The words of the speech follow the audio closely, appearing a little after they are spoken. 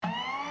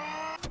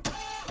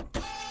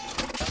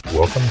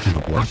Welcome to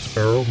the Black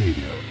Sparrow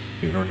Media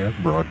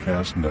Internet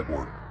Broadcast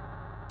Network.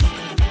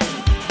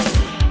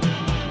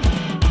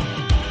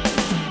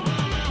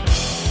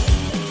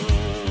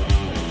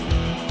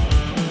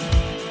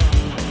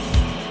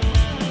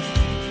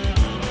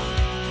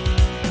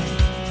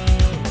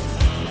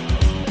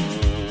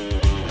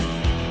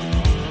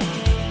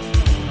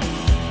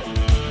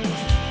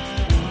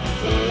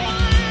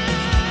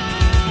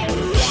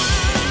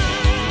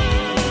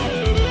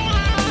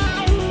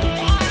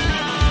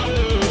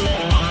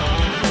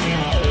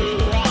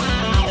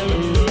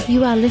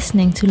 You are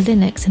listening to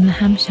Linux in the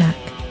Ham Shack.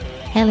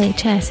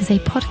 LHS is a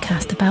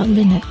podcast about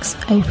Linux,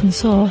 open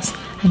source,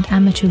 and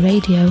amateur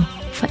radio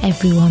for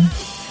everyone.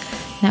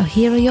 Now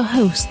here are your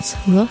hosts,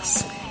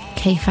 Russ,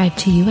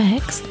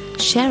 K52UX,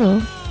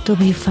 Cheryl,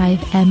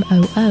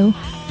 W5MOO,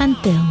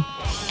 and Bill,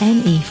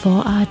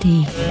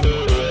 NE4RD.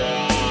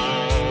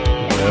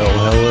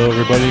 Well, hello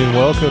everybody and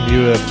welcome.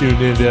 You have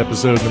tuned into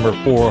episode number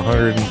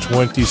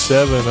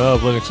 427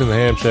 of Linux in the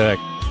Ham Shack.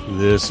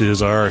 This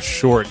is our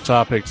short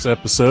topics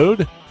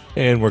episode.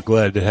 And we're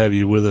glad to have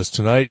you with us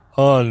tonight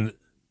on,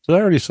 did I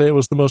already say it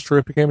was the most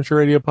terrific amateur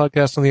radio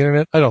podcast on the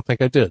internet? I don't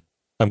think I did.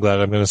 I'm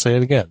glad I'm going to say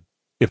it again,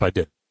 if I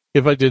did.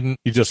 If I didn't,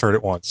 you just heard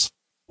it once.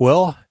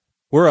 Well,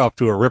 we're off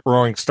to a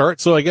rip-roaring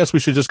start, so I guess we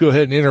should just go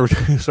ahead and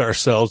introduce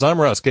ourselves.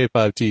 I'm Russ,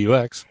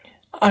 K5TUX.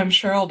 I'm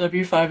Cheryl,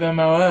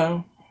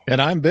 W5MOO.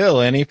 And I'm Bill,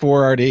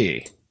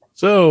 NE4RD.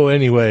 So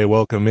anyway,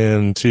 welcome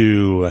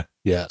into,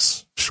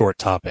 yes, Short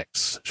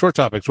Topics. Short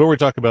Topics, where we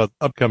talk about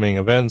upcoming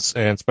events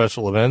and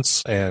special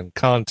events and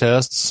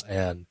contests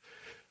and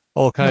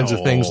all kinds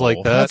of things like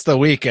that. That's the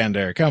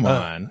Weekender. Come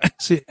on.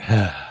 See,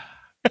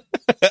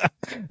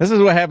 this is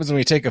what happens when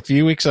we take a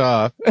few weeks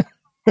off.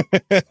 We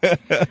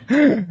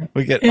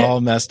get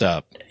all messed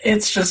up.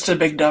 It's just a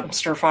big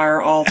dumpster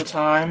fire all the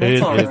time.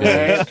 It's all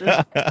right.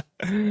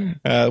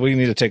 We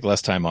need to take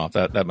less time off.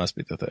 That must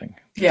be the thing.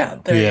 Yeah,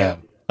 there you go.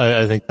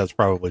 I think that's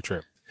probably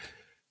true.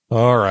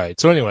 All right.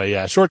 So anyway,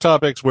 yeah, Short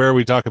Topics where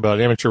we talk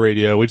about amateur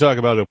radio. We talk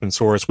about open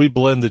source. We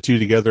blend the two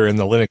together in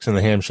the Linux in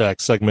the Ham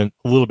Shack segment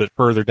a little bit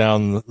further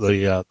down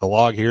the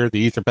log here,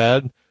 the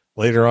Etherpad,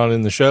 later on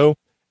in the show.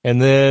 And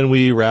then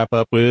we wrap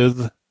up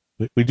with,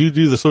 we do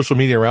the social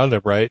media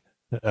roundup, right?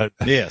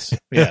 Yes.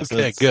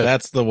 Okay, good.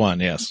 That's the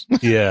one. Yes.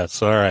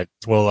 Yes. All right.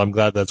 Well, I'm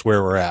glad that's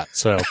where we're at.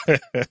 So,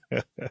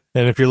 and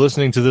if you're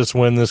listening to this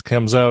when this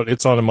comes out,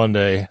 it's on a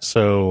Monday,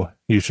 so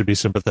you should be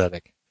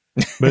sympathetic.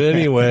 But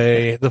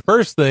anyway, the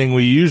first thing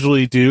we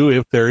usually do,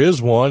 if there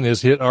is one,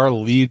 is hit our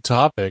lead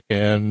topic.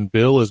 And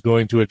Bill is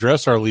going to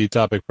address our lead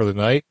topic for the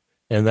night.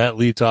 And that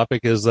lead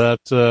topic is that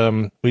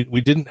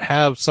we didn't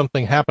have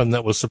something happen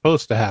that was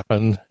supposed to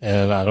happen.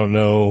 And I don't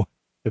know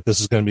if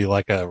this is going to be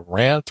like a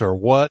rant or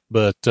what.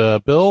 But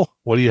Bill,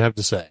 what do you have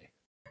to say?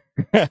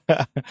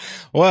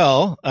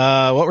 Well,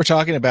 what we're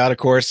talking about, of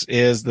course,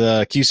 is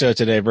the QSO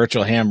Today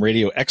Virtual Ham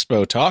Radio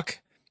Expo talk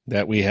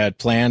that we had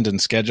planned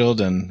and scheduled,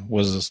 and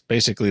was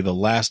basically the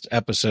last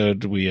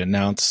episode we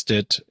announced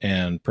it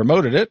and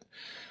promoted it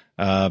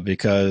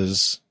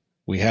because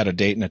we had a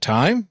date and a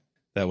time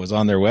that was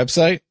on their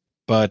website.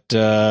 But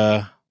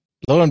lo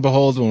and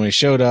behold, when we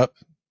showed up,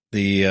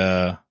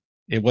 it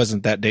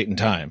wasn't that date and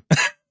time.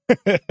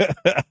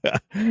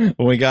 When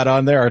we got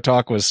on there, our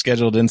talk was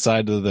scheduled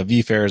inside of the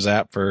VFairs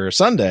app for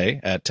Sunday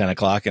at 10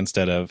 o'clock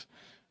instead of,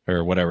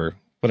 or whatever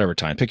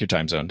time, pick your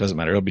time zone. Doesn't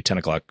matter. It'll be 10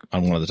 o'clock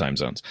on one of the time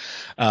zones.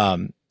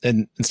 And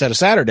instead of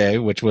Saturday,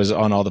 which was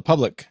on all the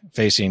public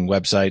facing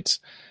websites,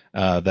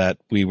 that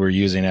we were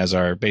using as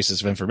our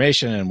basis of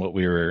information and what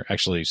we were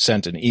actually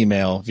sent an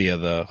email via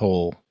the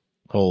whole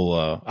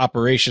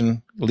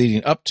operation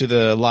leading up to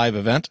the live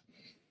event.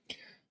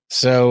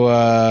 So,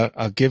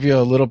 I'll give you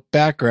a little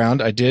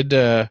background. I did,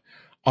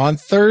 on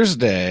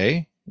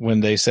Thursday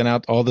when they sent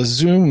out all the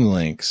Zoom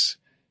links,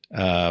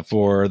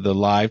 for the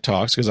live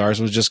talks, because ours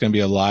was just going to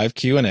be a live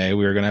Q&A.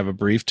 We were going to have a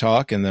brief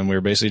talk, and then we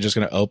were basically just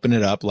going to open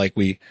it up like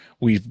we've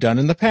done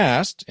in the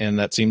past, and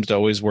that seems to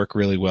always work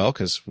really well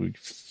because we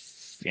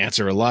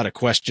answer a lot of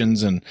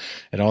questions and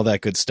all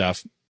that good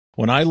stuff.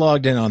 When I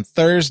logged in on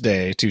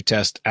Thursday to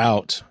test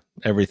out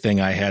everything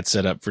I had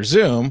set up for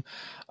Zoom,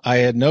 I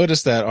had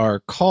noticed that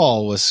our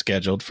call was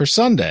scheduled for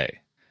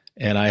Sunday,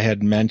 and I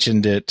had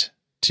mentioned it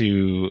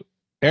to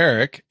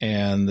Eric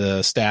and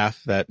the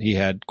staff that he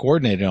had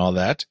coordinated all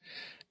that.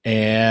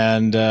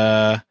 And,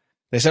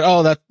 they said,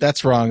 oh,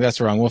 that's wrong.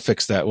 We'll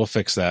fix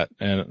that.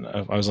 And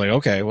I was like,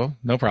 okay, well,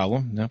 no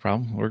problem.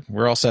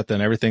 We're all set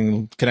then.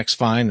 Everything connects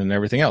fine and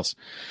everything else.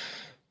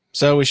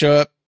 So we show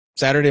up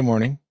Saturday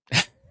morning,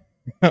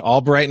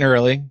 all bright and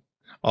early,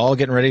 all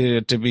getting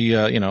ready to be,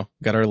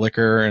 got our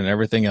liquor and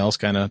everything else,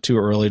 kind of too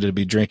early to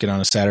be drinking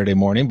on a Saturday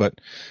morning. But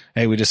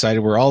hey, we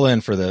decided we're all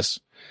in for this.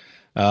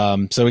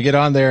 So we get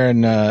on there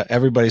and,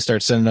 everybody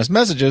starts sending us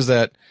messages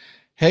that,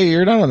 hey,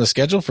 you're not on the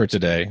schedule for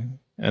today.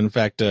 And in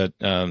fact,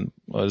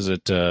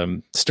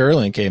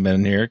 Sterling came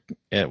in here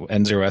at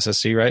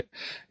N0SSC, right?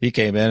 He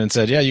came in and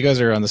said, yeah, you guys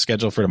are on the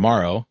schedule for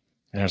tomorrow.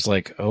 And I was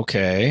like,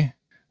 okay,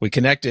 we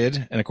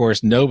connected, and of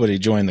course, nobody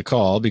joined the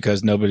call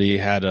because nobody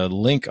had a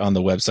link on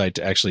the website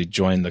to actually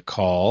join the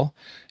call.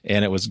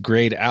 And it was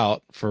grayed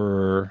out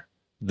for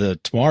the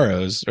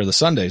tomorrow's or the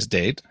Sunday's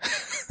date.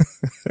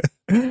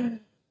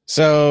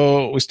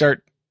 So we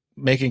start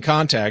making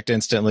contact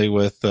instantly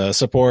with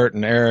support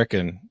and Eric,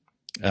 and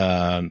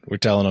we're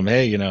telling them,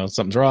 hey,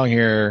 something's wrong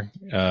here.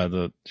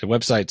 The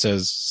website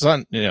says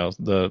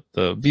the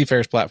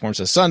VFairs platform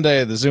says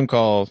Sunday. The Zoom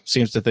call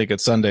seems to think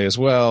it's Sunday as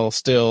well.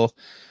 Still,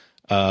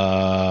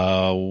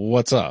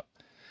 what's up?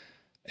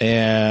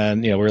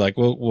 And we're like,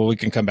 well, we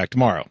can come back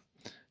tomorrow.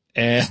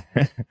 And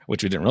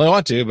which we didn't really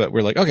want to, but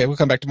we're like, okay, we'll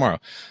come back tomorrow.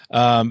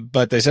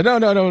 But they said,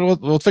 no,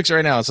 we'll fix it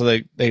right now. So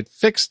they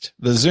fixed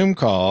the Zoom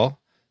call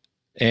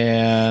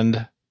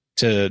and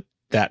to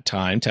that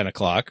time, 10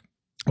 o'clock,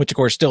 which of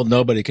course still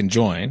nobody can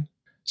join.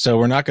 So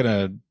we're not going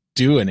to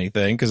do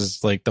anything because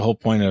it's like the whole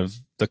point of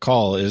the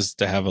call is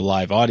to have a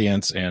live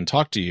audience and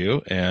talk to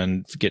you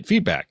and get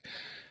feedback.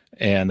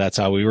 And that's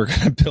how we were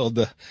going to build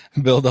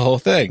the whole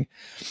thing.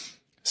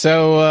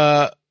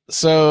 So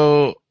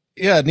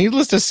yeah,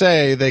 needless to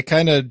say, they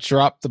kind of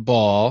dropped the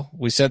ball.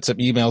 We sent some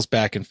emails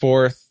back and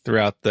forth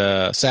throughout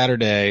the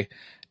Saturday,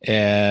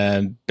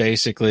 and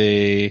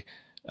basically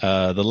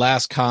the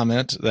last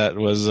comment that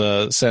was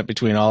sent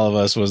between all of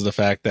us was the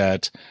fact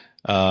that,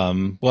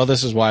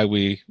 this is why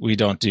we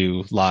don't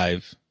do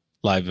live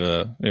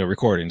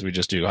recordings. We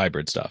just do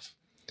hybrid stuff.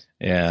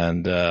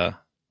 And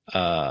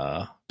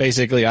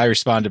basically, I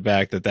responded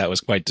back that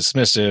was quite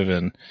dismissive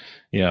and,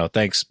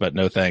 thanks, but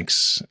no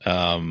thanks.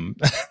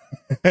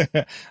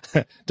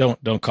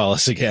 Don't call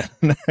us again.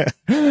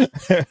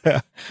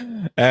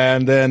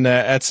 And then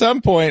at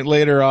some point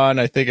later on,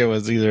 I think it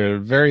was either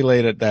very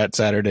late at that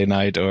Saturday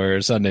night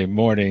or Sunday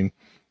morning,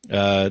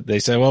 they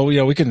said, well,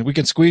 we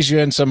can squeeze you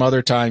in some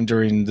other time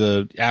during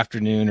the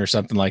afternoon or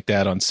something like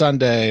that on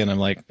Sunday. And I'm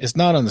like, it's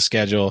not on the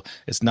schedule.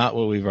 It's not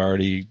what we've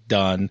already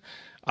done.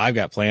 I've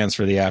got plans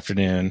for the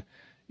afternoon.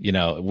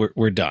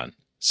 We're done.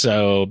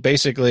 So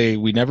basically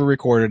we never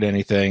recorded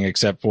anything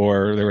except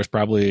for there was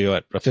probably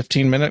a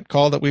 15-minute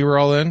call that we were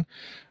all in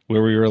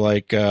where we were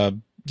like,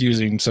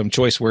 using some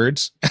choice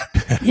words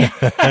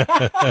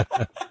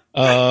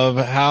of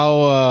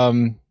how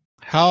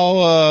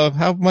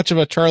much of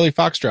a Charlie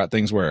Foxtrot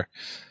things were.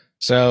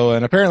 So,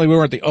 and apparently we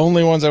weren't the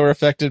only ones that were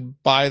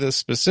affected by this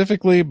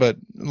specifically, but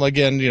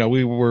again,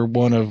 we were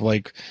one of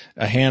like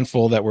a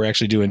handful that were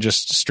actually doing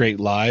just straight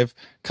live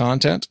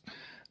content.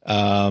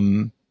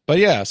 But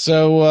yeah,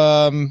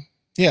 so,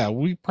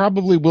 we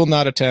probably will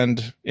not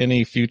attend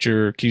any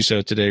future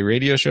QSO Today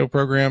radio show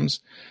programs,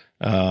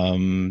 or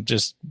the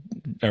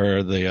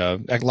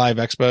live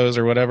expos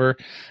or whatever.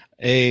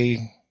 We've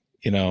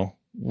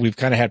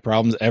kind of had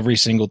problems every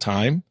single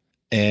time,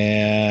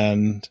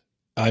 and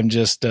I'm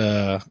just,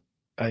 I'm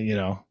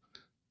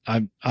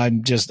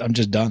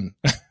just done.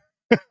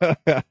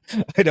 I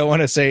don't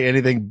want to say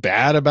anything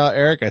bad about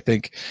Eric. I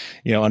think,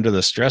 under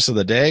the stress of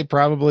the day,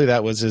 probably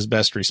that was his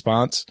best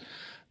response.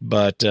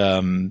 But,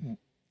 dude,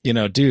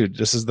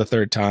 this is the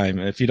third time.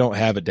 If you don't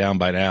have it down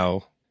by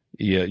now,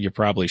 you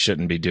probably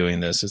shouldn't be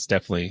doing this. It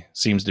definitely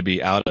seems to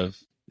be out of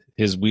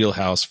his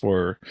wheelhouse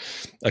for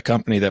a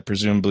company that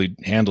presumably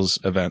handles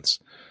events.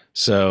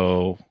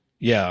 So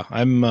yeah,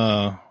 I'm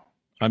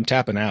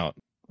tapping out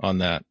on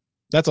that.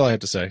 That's all I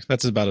have to say.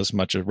 That's about as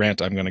much a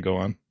rant I'm going to go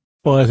on.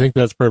 Well, I think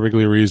that's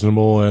perfectly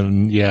reasonable.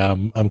 And yeah,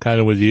 I'm kind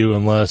of with you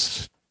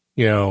unless,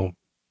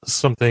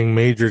 something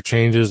major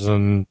changes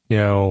and,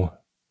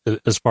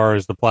 as far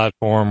as the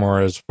platform or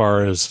as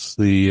far as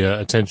the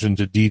attention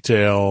to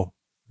detail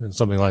and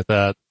something like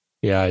that.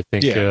 Yeah, I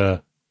think,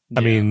 the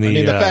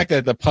fact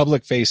that the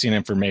public facing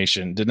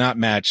information did not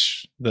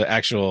match the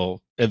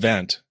actual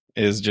event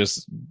is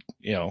just,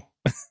 it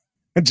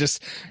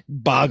just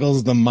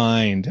boggles the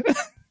mind.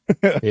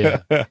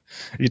 Yeah.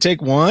 You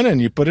take one and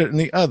you put it in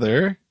the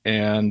other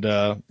and,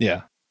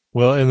 yeah.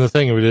 Well, and the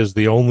thing of it is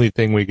the only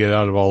thing we get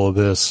out of all of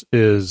this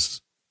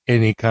is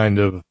any kind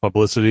of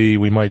publicity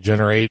we might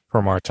generate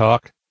from our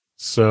talk.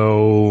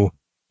 So,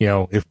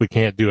 if we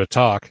can't do a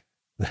talk,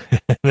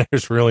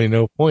 there's really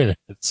no point in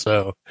it.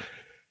 So,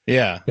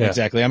 yeah,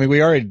 exactly. I mean,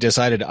 we already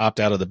decided to opt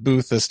out of the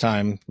booth this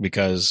time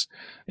because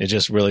it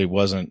just really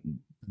wasn't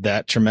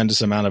that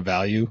tremendous amount of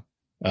value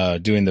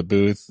doing the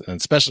booth. And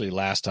especially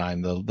last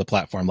time, the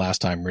platform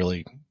last time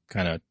really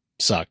kind of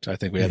sucked. I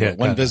think we had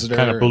one visitor.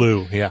 Kind of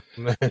blew, yeah.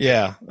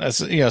 Yeah,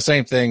 that's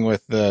same thing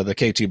with the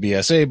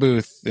K2BSA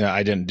booth.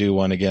 I didn't do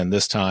one again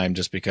this time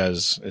just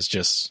because it's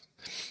just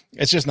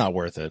not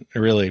worth it,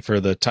 really,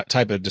 for the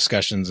type of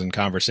discussions and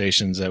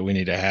conversations that we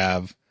need to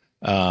have.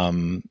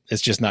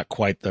 It's just not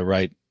quite the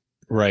right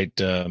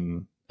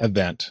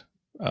event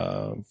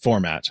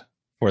format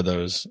for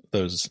those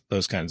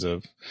kinds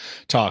of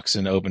talks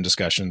and open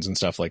discussions and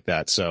stuff like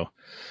that. So,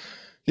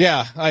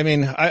 yeah, I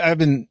mean, I've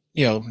been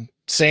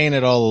saying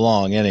it all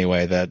along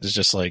anyway, that it's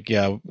just like,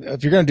 yeah,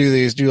 if you're going to do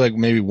these, do like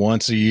maybe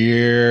once a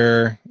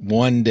year,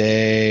 one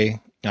day,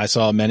 I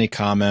saw many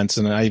comments,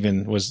 and I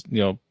even was,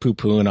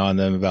 poo-pooing on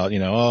them about,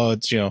 I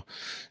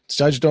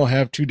just don't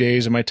have 2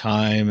 days of my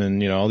time,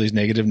 and, all these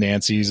negative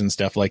Nancy's and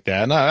stuff like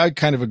that. And I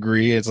kind of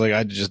agree. It's like,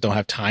 I just don't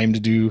have time to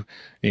do,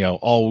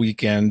 all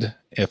weekend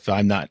if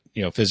I'm not,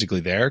 physically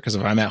there. Because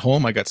if I'm at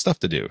home, I got stuff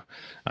to do.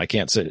 I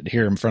can't sit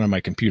here in front of my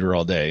computer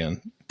all day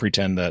and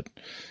pretend that,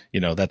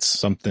 that's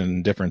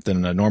something different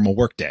than a normal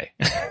work day.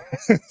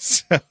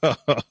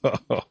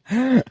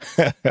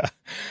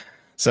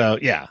 So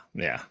yeah.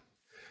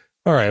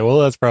 All right. Well,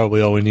 that's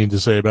probably all we need to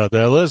say about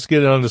that. Let's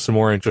get on to some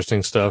more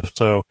interesting stuff.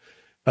 So,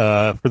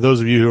 for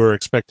those of you who are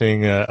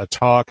expecting a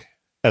talk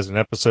as an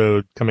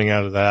episode coming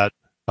out of that,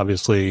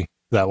 obviously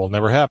that will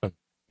never happen.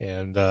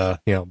 And,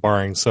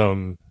 barring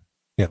some,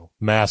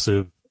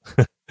 massive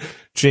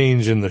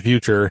change in the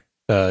future,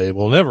 it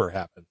will never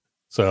happen.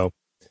 So,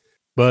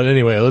 but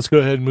anyway, let's go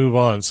ahead and move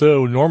on.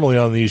 So normally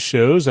on these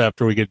shows,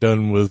 after we get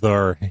done with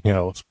our,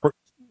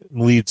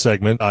 lead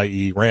segment,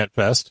 i.e. Rant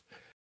Fest,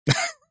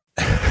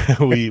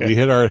 we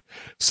hit our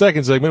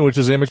second segment, which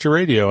is amateur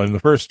radio. And the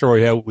first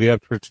story we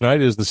have for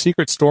tonight is the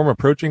secret storm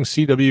approaching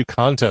CW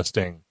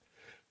contesting.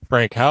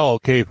 Frank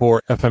Howell,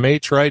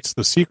 K4FMH, writes,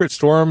 "The secret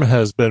storm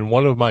has been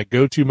one of my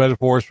go-to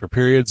metaphors for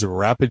periods of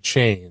rapid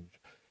change.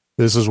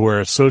 This is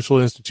where social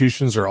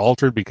institutions are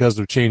altered because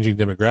of changing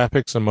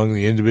demographics among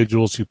the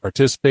individuals who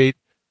participate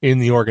in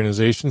the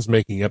organizations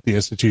making up the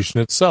institution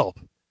itself.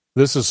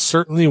 This is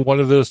certainly one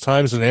of those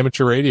times in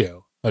amateur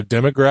radio. A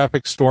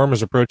demographic storm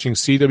is approaching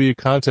CW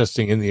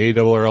contesting in the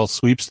ARRL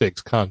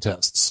sweepstakes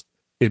contests.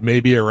 It may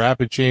be a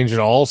rapid change in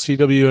all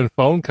CW and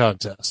phone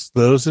contests.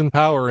 Those in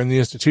power in the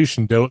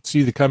institution don't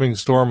see the coming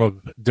storm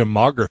of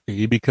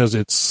demography because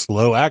it's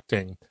slow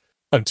acting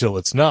until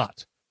it's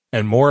not.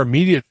 And more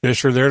immediate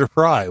fish are there to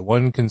fry.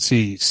 One can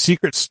see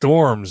secret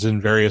storms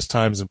in various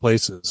times and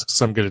places.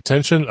 Some get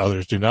attention,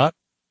 others do not.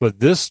 But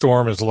this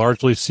storm is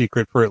largely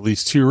secret for at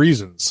least two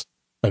reasons.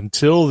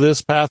 Until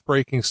this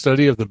path-breaking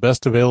study of the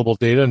best available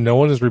data, no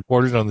one has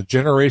reported on the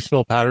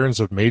generational patterns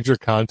of major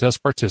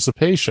contest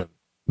participation.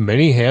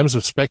 Many hams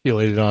have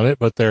speculated on it,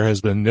 but there has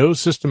been no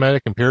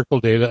systematic empirical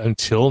data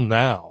until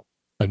now.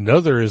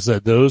 Another is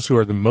that those who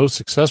are the most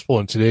successful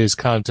in today's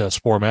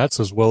contest formats,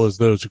 as well as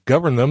those who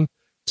govern them,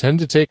 tend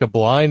to take a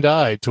blind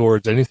eye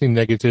towards anything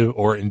negative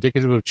or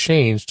indicative of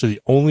change to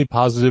the only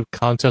positive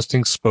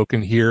contesting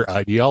spoken here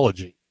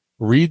ideology.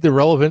 Read the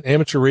relevant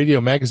amateur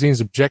radio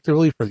magazines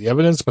objectively for the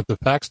evidence, but the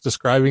facts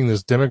describing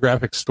this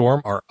demographic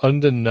storm are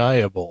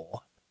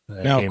undeniable."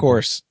 Now, of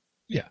course,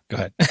 yeah, go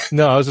ahead.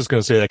 No, I was just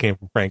going to say that came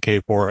from Frank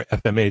K4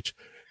 FMH.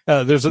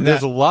 There's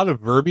a lot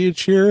of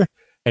verbiage here,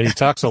 and he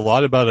talks a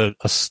lot about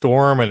a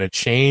storm and a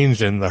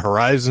change and the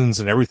horizons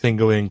and everything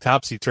going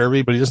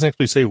topsy-turvy, but he doesn't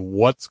actually say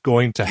what's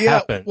going to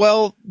happen.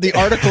 Well, the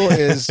article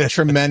is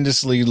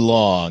tremendously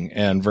long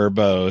and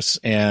verbose,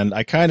 and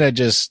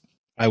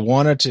I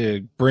wanted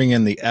to bring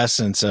in the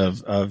essence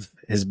of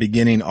his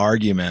beginning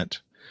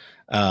argument,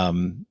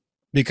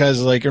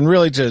 because and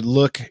really to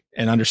look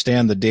and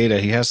understand the data,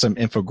 he has some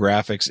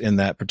infographics in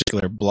that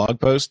particular blog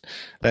post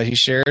that he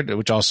shared,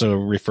 which also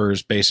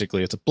refers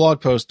basically, it's a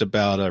blog post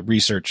about a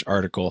research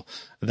article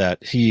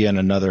that he and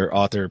another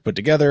author put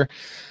together.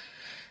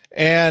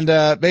 And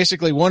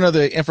basically one of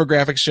the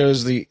infographics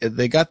shows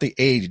they got the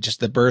age,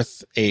 just the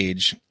birth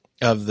age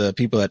of the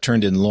people that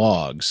turned in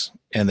logs,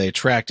 and they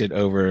tracked it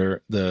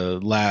over the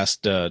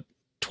last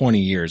 20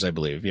 years, I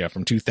believe. Yeah,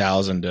 from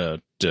 2000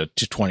 to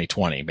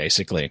 2020,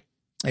 basically.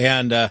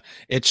 And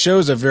it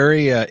shows a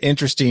very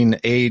interesting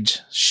age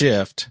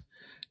shift,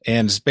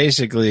 and it's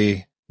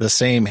basically the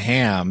same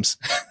hams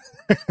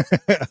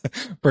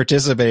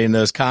participating in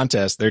those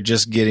contests. They're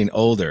just getting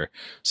older.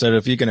 So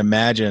if you can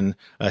imagine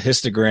a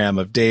histogram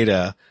of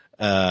data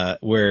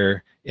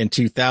where in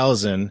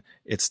 2000,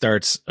 it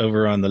starts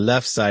over on the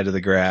left side of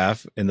the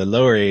graph in the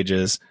lower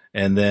ages,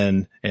 and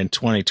then in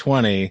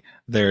 2020,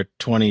 they're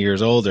 20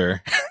 years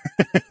older.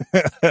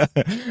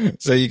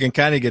 So you can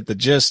kind of get the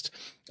gist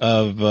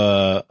of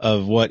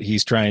what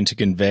he's trying to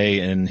convey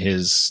in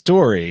his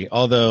story.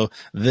 Although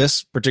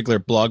this particular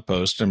blog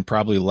post, and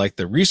probably like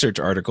the research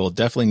article,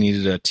 definitely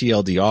needed a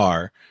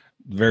TLDR,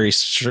 very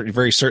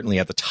certainly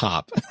at the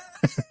top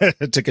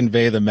to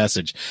convey the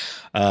message.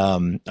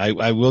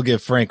 I will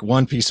give Frank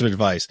one piece of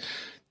advice.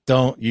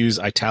 Don't use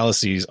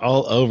italices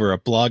all over a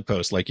blog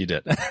post like you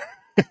did.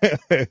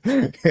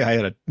 I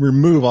had to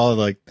remove all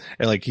of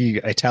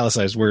he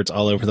italicized words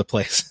all over the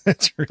place.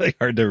 It's really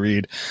hard to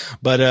read,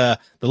 but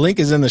the link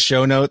is in the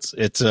show notes.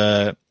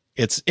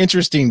 It's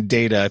interesting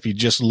data if you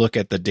just look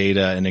at the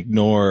data and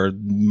ignore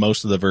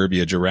most of the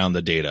verbiage around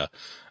the data.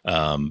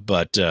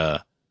 But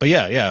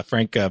yeah,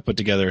 Frank put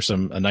together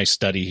a nice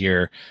study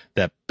here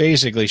that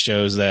basically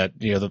shows that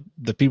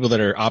the people that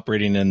are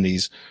operating in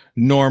these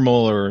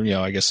normal, or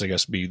I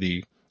guess be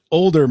the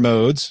older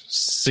modes,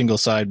 single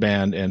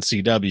sideband and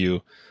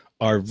CW,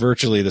 are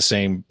virtually the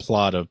same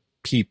plot of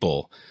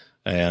people.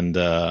 And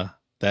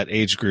that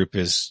age group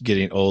is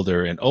getting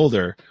older and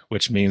older,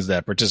 which means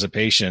that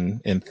participation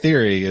in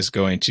theory is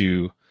going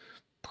to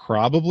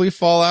probably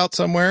fall out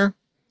somewhere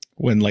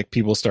when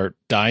people start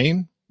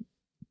dying.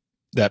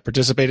 that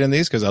participate in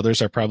these, because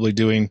others are probably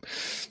doing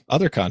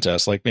other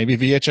contests, like maybe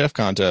VHF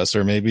contests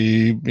or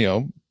maybe,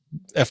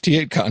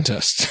 FT8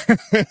 contest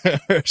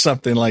or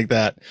something like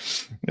that.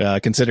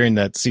 Considering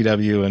that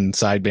CW and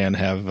Sideband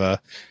have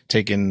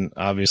taken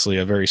obviously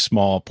a very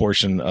small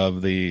portion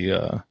of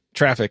the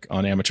traffic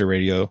on amateur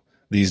radio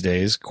these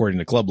days, according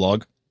to Club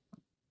Log.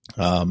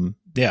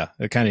 Yeah,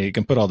 it kind of, you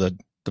can put all the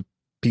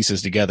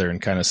pieces together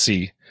and kind of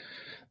see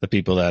the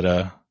people that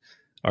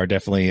are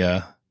definitely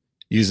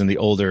using the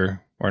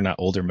older, or not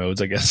older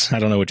modes, I guess. I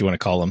don't know what you want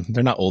to call them.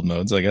 They're not old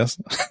modes, I guess.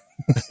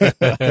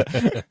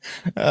 Right.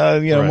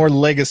 More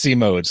legacy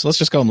modes. Let's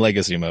just call them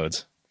legacy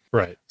modes.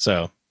 Right.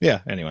 So,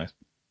 yeah, anyway.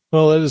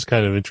 Well, that is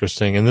kind of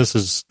interesting. And this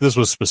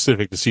was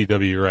specific to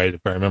CW, right?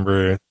 If I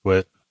remember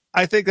what.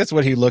 I think that's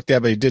what he looked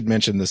at, but he did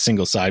mention the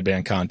single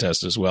sideband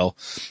contest as well.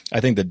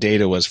 I think the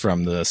data was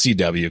from the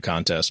CW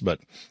contest, but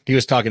he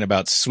was talking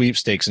about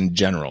sweepstakes in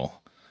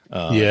general.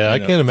 I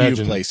can't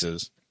imagine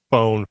places.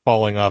 Phone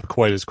falling off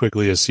quite as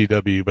quickly as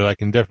CW, but I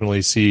can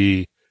definitely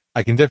see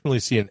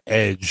an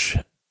edge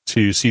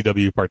to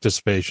CW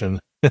participation.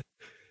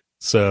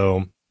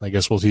 So I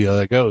guess we'll see how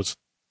that goes.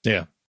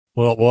 Yeah.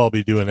 Well, we'll all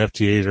be doing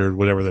FT8 or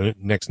whatever the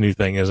next new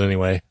thing is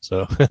anyway.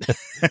 So,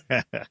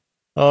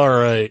 all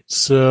right.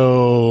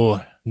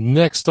 So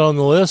next on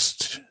the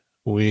list,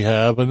 we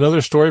have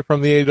another story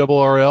from the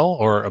ARRL,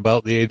 or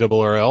about the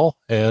ARRL.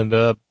 And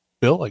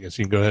Bill, I guess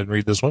you can go ahead and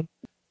read this one.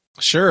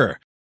 Sure.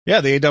 Yeah,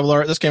 the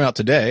ARRL, this came out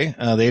today.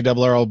 The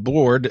ARRL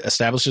board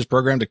establishes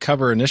program to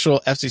cover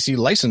initial FCC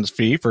license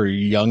fee for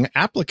young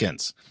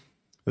applicants.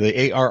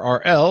 The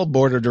ARRL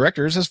board of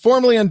directors has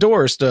formally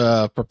endorsed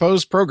a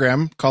proposed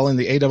program calling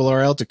the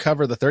ARRL to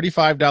cover the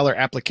 $35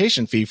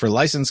 application fee for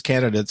licensed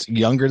candidates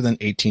younger than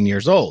 18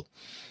 years old.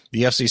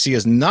 The FCC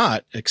is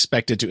not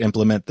expected to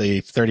implement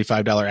the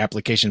 $35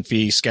 application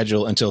fee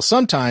schedule until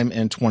sometime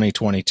in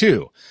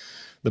 2022.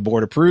 The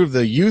board approved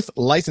the Youth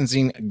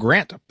Licensing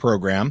Grant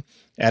Program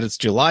at its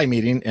July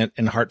meeting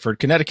in Hartford,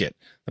 Connecticut.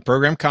 The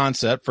program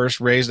concept, first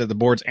raised at the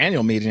board's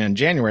annual meeting in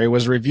January,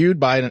 was reviewed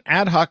by an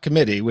ad hoc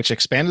committee which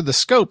expanded the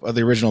scope of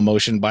the original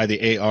motion by the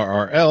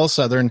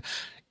ARRL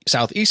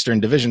Southeastern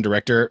Division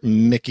Director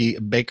Mickey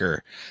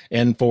Baker,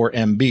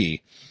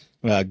 N4MB.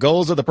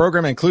 Goals of the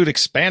program include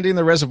expanding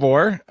the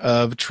reservoir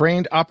of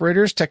trained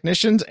operators,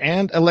 technicians,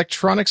 and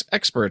electronics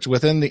experts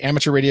within the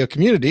amateur radio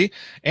community,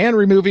 and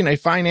removing a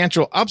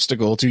financial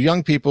obstacle to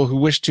young people who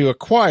wish to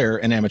acquire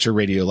an amateur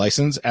radio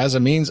license as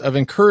a means of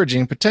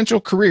encouraging potential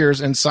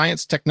careers in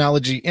science,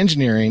 technology,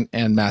 engineering,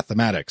 and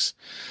mathematics.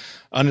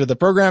 Under the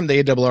program,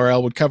 the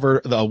ARRL would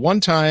cover the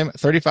one-time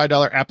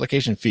 $35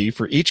 application fee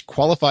for each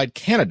qualified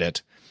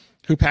candidate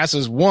who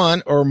passes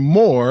one or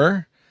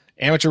more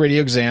amateur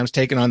radio exams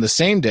taken on the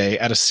same day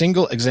at a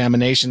single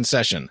examination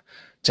session.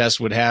 Tests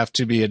would have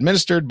to be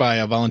administered by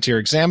a volunteer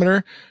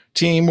examiner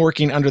team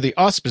working under the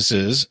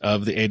auspices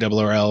of the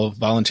ARRL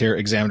Volunteer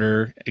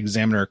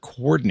Examiner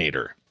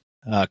Coordinator.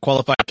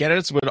 Qualified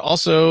candidates would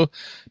also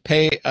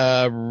pay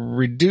a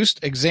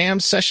reduced exam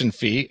session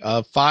fee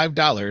of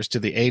 $5 to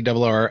the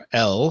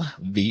ARRL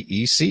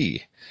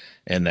VEC.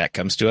 And that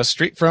comes to us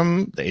straight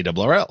from the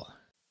ARRL.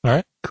 All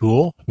right,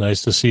 cool.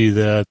 Nice to see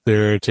that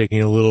they're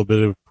taking a little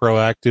bit of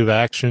proactive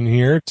action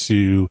here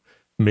to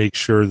make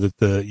sure that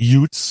the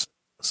youths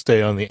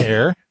stay on the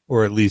air,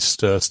 or at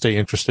least stay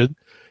interested,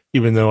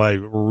 even though I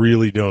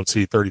really don't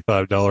see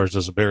 $35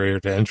 as a barrier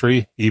to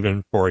entry,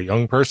 even for a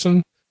young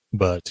person.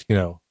 But,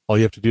 all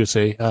you have to do is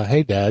say,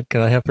 hey, Dad,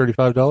 can I have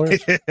 $35?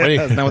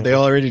 Isn't that what they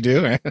already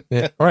do? Right?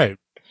 Yeah, right.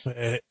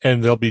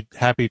 And they'll be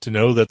happy to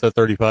know that the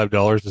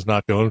 $35 is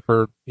not going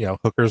for,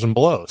 hookers and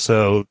blow.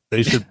 So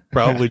they should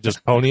probably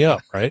just pony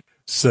up, right?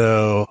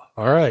 So,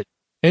 all right.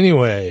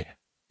 Anyway,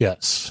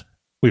 yes,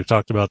 we've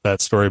talked about that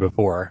story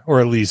before, or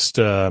at least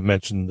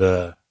mentioned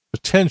the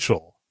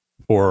potential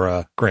for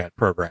a grant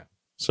program.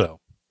 So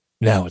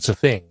now it's a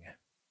thing.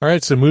 All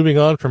right. So moving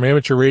on from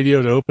amateur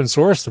radio to open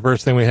source, the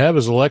first thing we have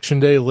is Election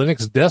Day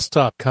Linux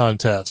Desktop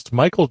Contest.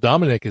 Michael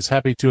Dominic is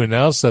happy to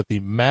announce that the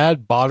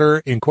Mad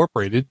Botter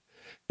Incorporated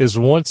is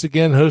once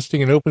again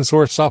hosting an open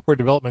source software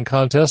development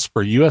contest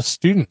for U.S.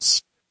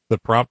 students. The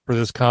prompt for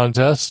this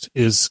contest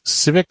is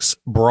civics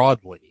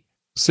broadly.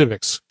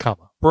 Civics,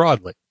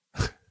 broadly.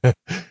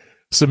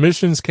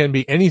 Submissions can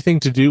be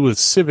anything to do with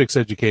civics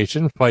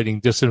education,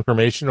 fighting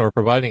disinformation, or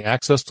providing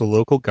access to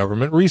local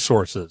government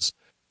resources.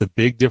 The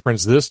big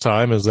difference this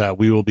time is that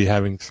we will be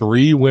having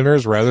 3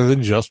 winners rather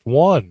than just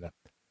 1.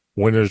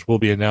 Winners will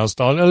be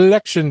announced on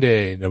Election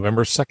Day,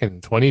 November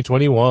 2nd,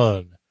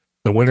 2021.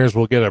 The winners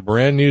will get a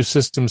brand new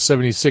System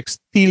 76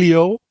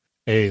 Thelio,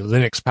 a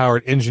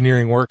Linux-powered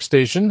engineering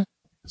workstation.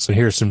 So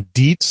here's some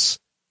deets.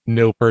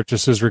 No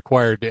purchases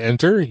required to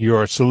enter.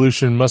 Your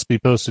solution must be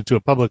posted to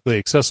a publicly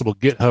accessible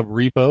GitHub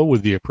repo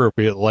with the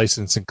appropriate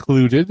license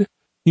included.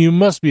 You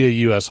must be a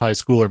U.S. high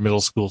school or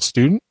middle school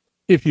student.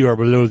 If you are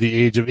below the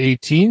age of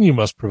 18, you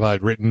must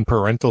provide written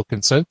parental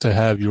consent to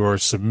have your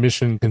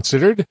submission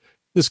considered.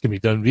 This can be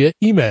done via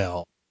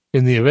email.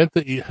 In the event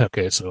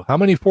that so how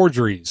many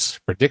forgeries?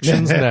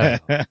 Predictions now.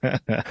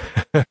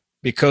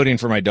 be coding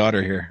for my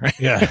daughter here.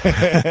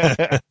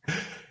 Yeah.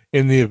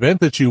 In the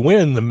event that you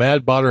win, the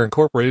Mad Botter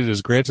Incorporated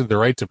is granted the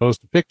right to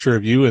post a picture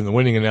of you in the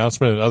winning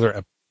announcement and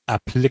other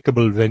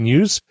applicable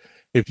venues.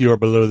 If you are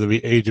below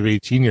the age of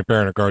 18, your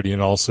parent or guardian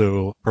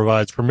also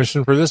provides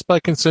permission for this by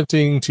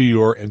consenting to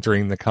your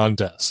entering the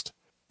contest.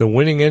 The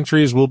winning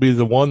entries will be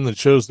the one that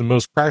shows the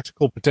most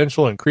practical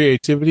potential and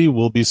creativity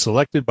will be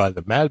selected by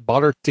the Mad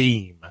Botter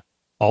team.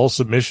 All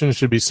submissions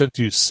should be sent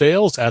to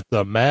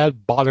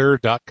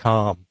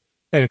sales@themadbotter.com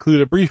and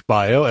include a brief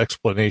bio,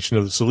 explanation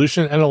of the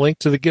solution, and a link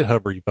to the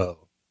GitHub repo.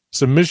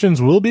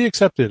 Submissions will be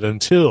accepted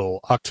until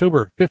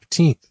October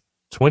 15th,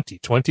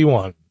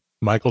 2021.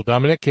 Michael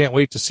Dominic can't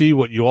wait to see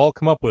what you all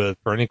come up with.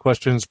 For any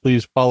questions,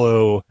 please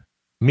follow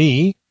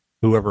me,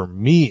 whoever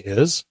me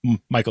is.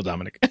 Michael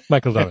Dominic.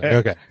 Michael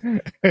Dominic,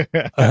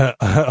 okay.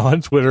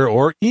 On Twitter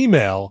or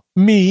email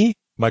me,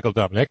 Michael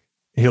Dominic.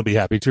 He'll be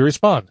happy to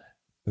respond.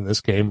 And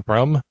this came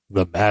from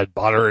the Mad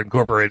Botter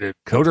Incorporated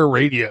Coder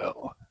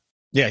Radio.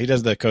 Yeah, he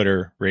does the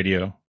Coder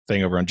Radio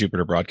thing over on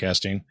Jupiter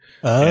Broadcasting.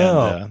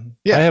 Oh. And,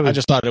 I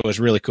just thought it was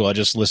really cool. I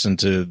just listened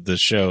to the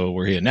show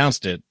where he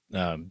announced it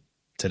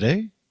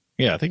today.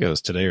 Yeah, I think it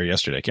was today or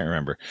yesterday. I can't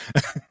remember.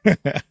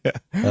 That's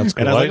cool.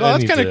 And I was like, oh,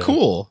 that's kind of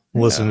cool.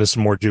 Listen to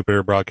some more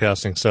Jupiter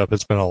Broadcasting stuff.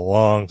 It's been a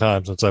long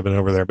time since I've been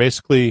over there.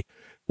 Basically,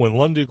 when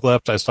Lunduke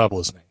left, I stopped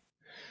listening.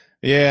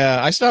 Yeah,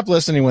 I stopped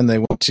listening when they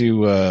went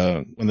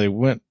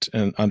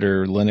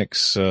under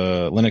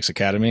Linux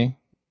Academy,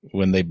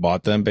 when they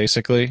bought them,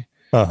 basically.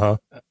 Uh-huh.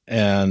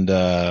 And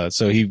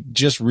so he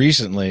just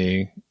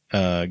recently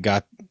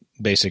got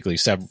basically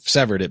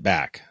severed it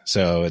back.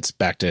 So it's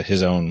back to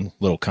his own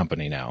little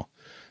company now.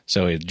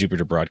 So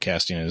Jupiter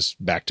Broadcasting is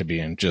back to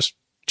being just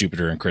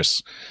Jupiter and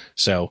Chris.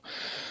 So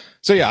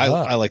yeah,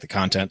 I like the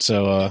content.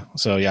 So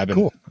yeah, I've been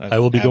cool. I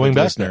will be going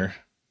back there.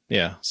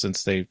 Yeah,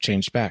 since they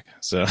changed back.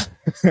 So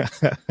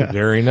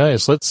very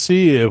nice. Let's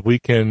see if we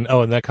can.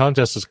 Oh, and that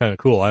contest is kind of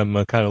cool. I'm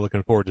kind of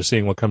looking forward to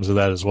seeing what comes of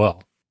that as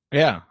well.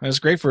 Yeah, it's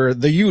great for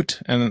the Ute,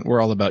 and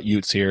we're all about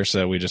Utes here,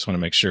 so we just want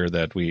to make sure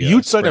that we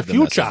Utes are the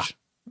future.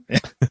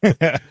 If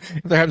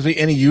there happens to be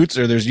any Utes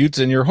or there's Utes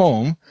in your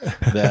home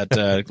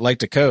that like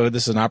to code,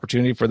 this is an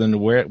opportunity for them to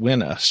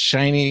win a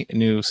shiny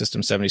new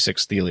System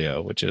 76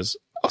 Thelio, which is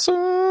awesome.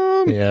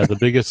 Yeah, the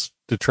biggest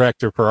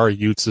detractor for our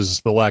Utes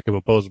is the lack of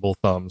opposable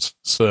thumbs.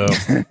 So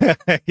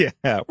yeah,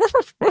 get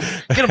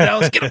them,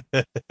 Dallas, get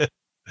them.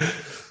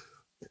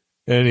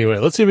 Anyway,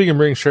 let's see if we can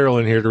bring Cheryl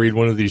in here to read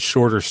one of these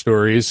shorter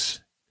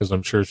stories, because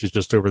I'm sure she's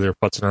just over there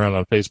putzing around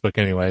on Facebook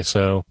anyway.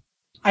 So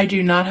I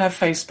do not have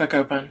Facebook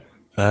open.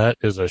 That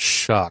is a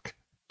shock.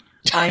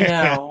 I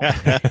know.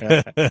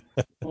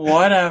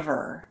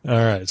 Whatever. All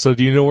right. So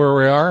do you know where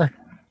we are?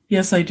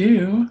 Yes, I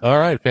do. All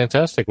right.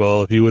 Fantastic.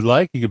 Well, if you would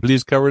like, you could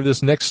please cover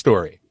this next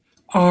story.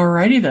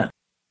 Alrighty then.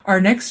 Our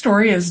next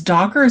story is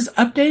Docker is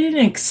updating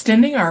and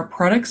extending our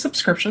product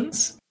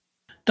subscriptions.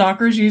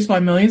 Docker is used by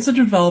millions of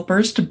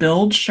developers to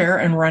build, share,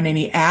 and run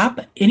any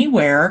app,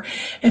 anywhere,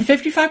 and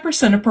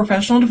 55% of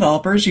professional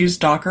developers use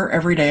Docker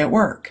every day at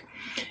work.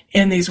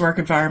 In these work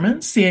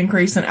environments, the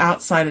increase in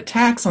outside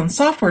attacks on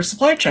software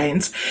supply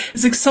chains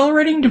is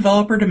accelerating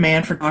developer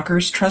demand for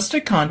Docker's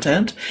trusted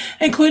content,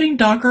 including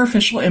Docker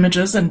official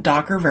images and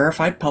Docker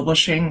verified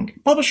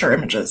publisher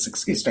images.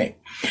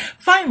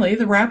 Finally,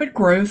 the rapid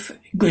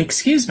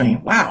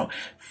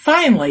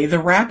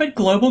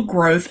global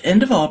growth in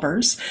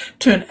developers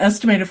to an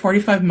estimated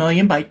 45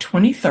 million by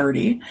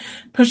 2030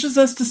 pushes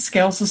us to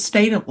scale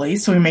sustainably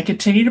so we may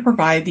continue to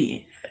provide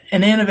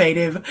an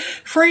innovative,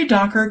 free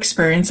Docker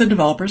experience that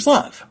developers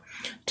love.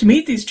 To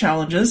meet these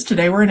challenges,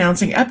 today we're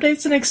announcing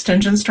updates and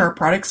extensions to our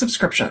product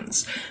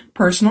subscriptions: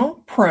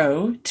 Personal,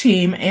 Pro,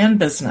 Team, and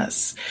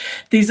Business.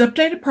 These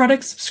updated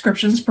product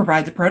subscriptions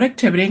provide the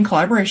productivity and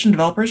collaboration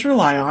developers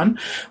rely on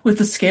with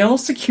the scale,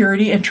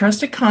 security, and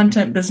trusted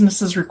content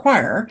businesses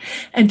require,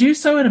 and do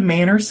so in a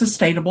manner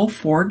sustainable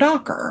for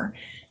Docker.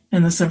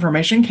 And this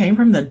information came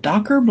from the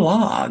Docker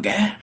blog.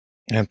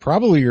 And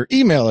probably your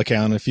email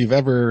account if you've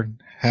ever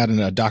had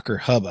a Docker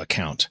Hub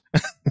account,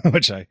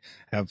 which I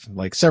have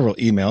like several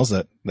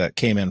emails that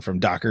came in from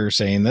Docker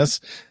saying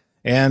this.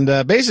 And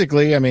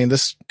basically, I mean,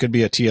 this could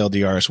be a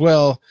TLDR as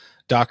well.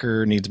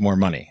 Docker needs more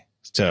money.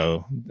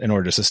 So in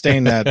order to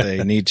sustain that,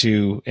 they need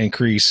to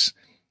increase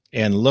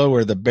and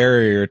lower the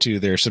barrier to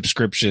their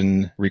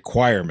subscription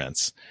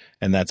requirements.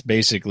 And that's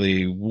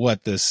basically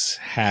what this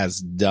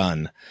has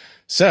done.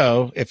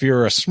 So if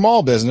you're a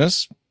small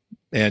business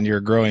and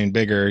you're growing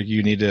bigger,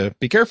 you need to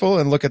be careful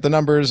and look at the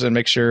numbers and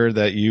make sure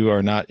that you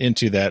are not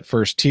into that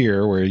first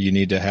tier where you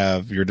need to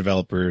have your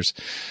developers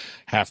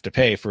have to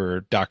pay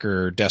for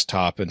Docker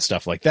desktop and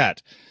stuff like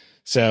that.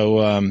 So,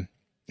 and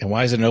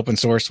why is it an open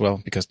source?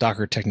 Well, because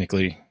Docker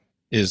technically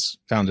is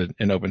founded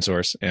in open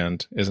source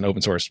and is an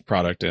open source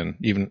product. And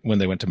even when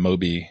they went to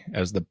Moby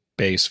as the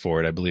base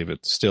for it, I believe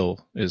it still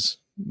is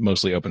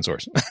mostly open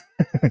source.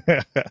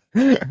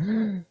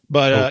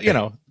 But,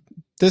 okay.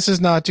 This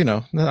is not,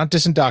 not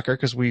dissing Docker,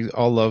 because we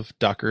all love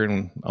Docker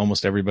and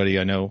almost everybody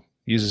I know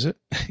uses it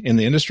in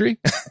the industry.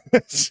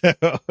 So,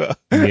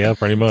 Yeah,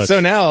 pretty much. So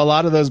now a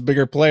lot of those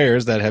bigger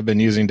players that have been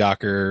using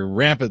Docker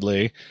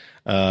rampantly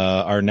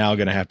are now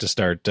going to have to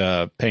start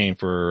paying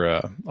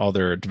for all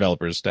their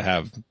developers to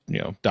have,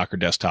 Docker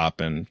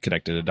Desktop and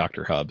connected to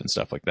Docker Hub and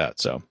stuff like that.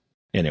 So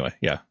anyway,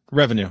 yeah,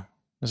 revenue.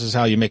 This is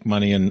how you make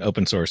money in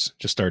open source.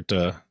 Just start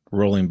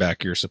rolling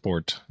back your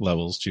support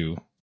levels to,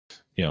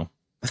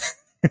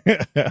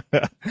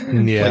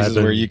 places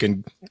where you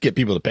can get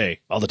people to pay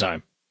all the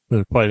time.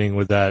 Been fighting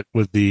with that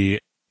with the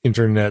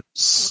Internet.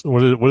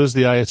 What is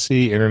the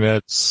ISC?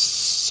 Internet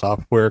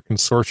Software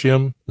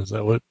Consortium? Is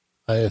that what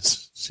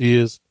ISC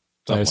is?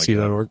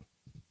 ISC.org.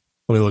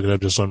 Let me look it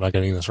up just so I'm not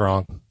getting this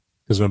wrong,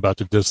 because I'm about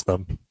to diss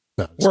them.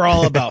 No, we're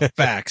all about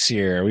facts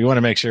here. We want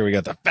to make sure we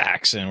got the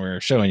facts, and we're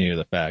showing you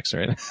the facts,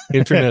 right?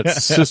 Internet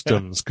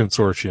Systems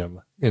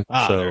Consortium.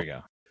 There we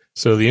go.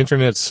 So the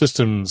Internet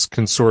Systems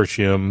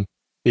Consortium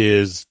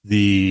is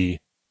the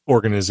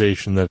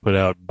organization that put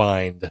out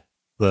Bind,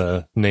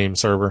 the name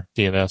server,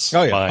 DNS.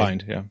 Oh, yeah,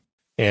 Bind, yeah.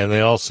 And they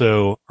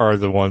also are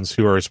the ones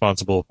who are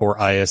responsible for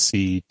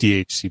ISC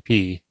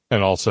DHCP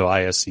and also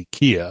ISC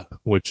Kia,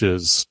 which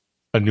is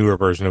a newer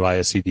version of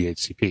ISC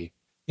DHCP.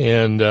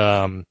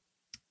 And,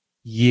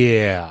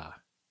 yeah.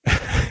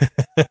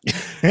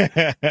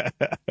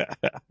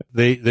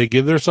 They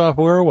give their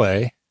software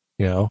away,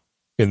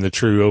 in the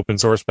true open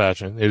source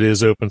fashion. It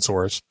is open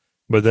source,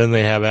 but then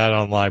they have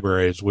add-on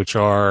libraries, which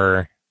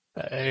are,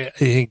 I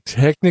think,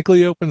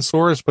 technically open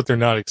source, but they're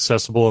not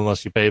accessible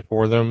unless you pay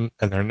for them,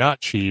 and they're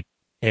not cheap.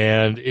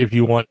 And if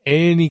you want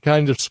any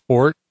kind of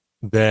support,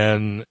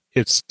 then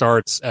it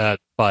starts at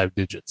 5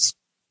 digits.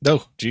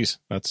 Oh, geez,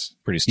 that's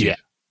pretty steep.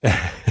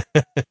 Yeah.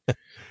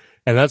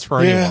 And that's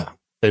for anyone.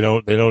 They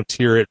don't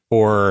tier it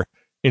for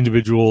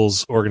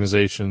individuals,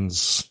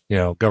 organizations,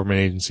 government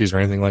agencies or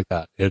anything like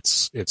that. It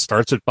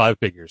starts at 5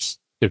 figures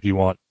if you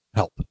want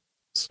help.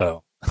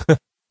 So,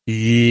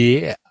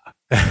 yeah.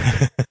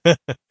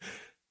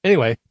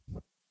 Anyway,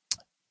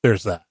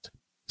 there's that.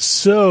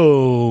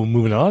 So,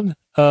 moving on.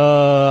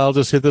 I'll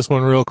just hit this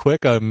one real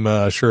quick.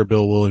 I'm sure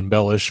Bill will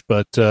embellish,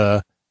 but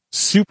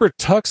Super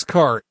Tux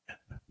Kart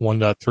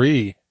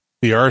 1.3,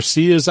 the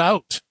RC is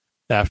out.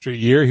 After a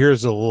year,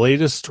 here's the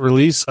latest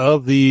release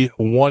of the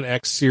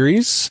 1X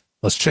series.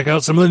 Let's check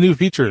out some of the new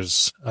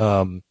features.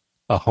 A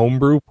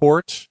homebrew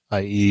port,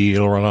 i.e.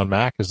 it'll run on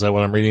Mac. Is that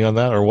what I'm reading on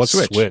that? Or what's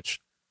Switch?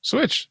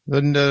 Switch,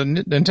 the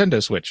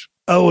Nintendo Switch.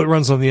 Oh, it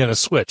runs on the NS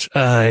Switch.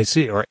 I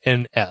see. Or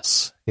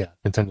NS. Yeah,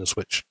 Nintendo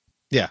Switch.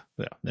 Yeah,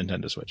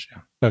 Nintendo Switch,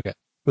 yeah. Okay.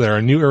 There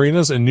are new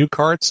arenas and new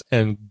karts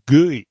and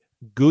GUI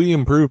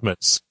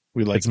improvements.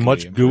 It's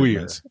much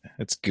gooier.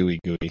 It's gooey.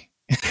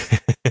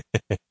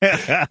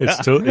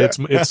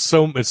 It's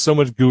so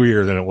much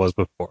gooier than it was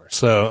before.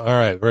 So, all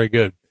right, very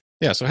good.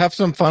 Yeah, so have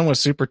some fun with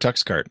Super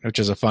Tux Kart, which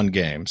is a fun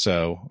game.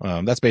 So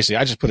that's basically,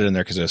 I just put it in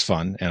there because it was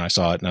fun, and I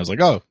saw it, and I was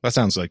like, oh, that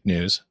sounds like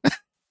news.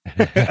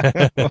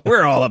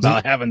 We're all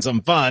about having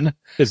some fun.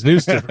 It's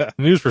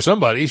news for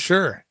somebody,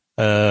 sure.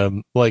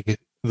 Like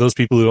those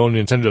people who own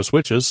Nintendo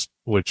Switches,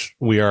 which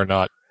we are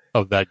not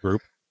of that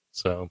group.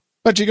 So,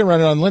 but you can run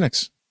it on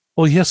Linux.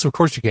 Well, yes, of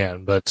course you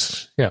can,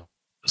 but yeah.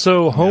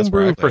 So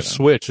homebrew for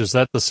Switch, is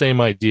that the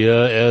same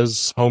idea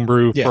as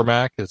homebrew for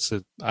Mac?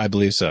 I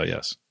believe so,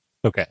 yes.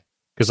 Okay.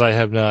 Because I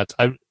have not.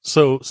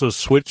 So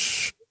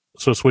Switches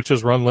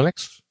run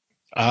Linux?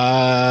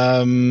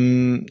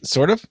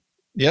 Sort of.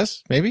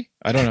 Yes, maybe.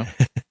 I don't know.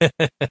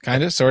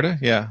 Kind of, sort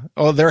of. Yeah.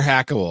 Oh, they're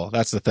hackable.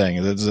 That's the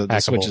thing. The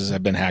Switches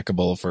have been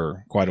hackable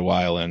for quite a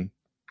while, and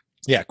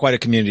yeah, quite a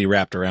community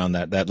wrapped around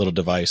that little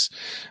device.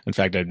 In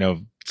fact, I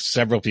know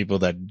several people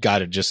that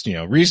got it just,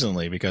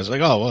 recently because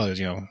like, oh, well, I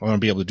want to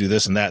be able to do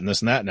this and that and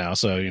this and that now.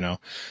 So,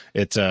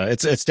 it's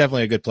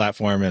definitely a good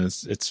platform, and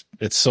it's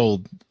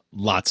sold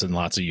lots and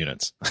lots of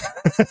units.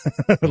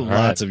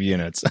 Lots of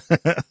units.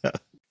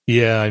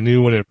 Yeah, I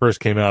knew when it first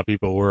came out,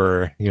 people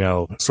were,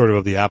 sort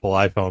of the Apple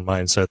iPhone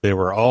mindset. They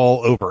were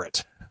all over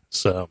it.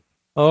 So,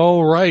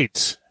 all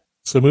right.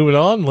 So moving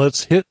on,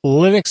 let's hit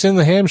Linux in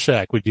the Ham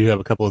Shack. We do have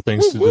a couple of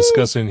things to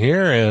discuss in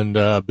here,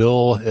 and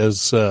Bill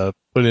has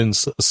put in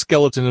a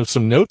skeleton of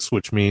some notes,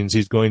 which means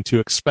he's going to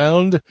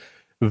expound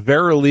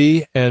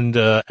verily and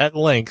at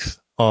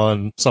length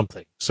on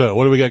something. So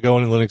what do we got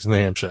going in Linux in the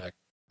Ham Shack?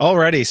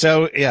 Alrighty.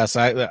 So yes,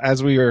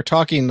 as we were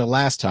talking the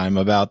last time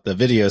about the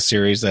video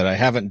series that I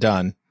haven't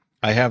done,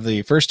 I have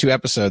the first 2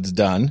 episodes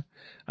done.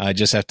 I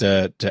just have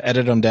to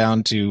edit them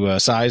down to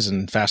size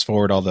and fast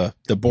forward all the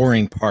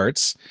boring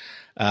parts.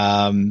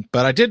 But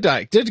I did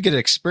get to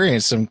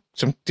experience some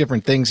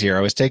different things here.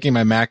 I was taking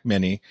my Mac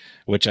Mini,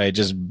 which I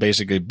just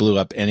basically blew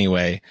up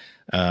anyway.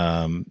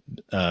 In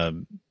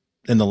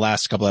the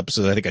last couple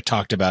episodes, I think I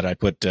talked about it.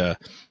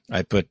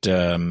 I put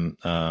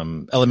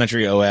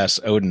Elementary OS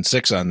Odin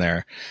 6 on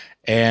there,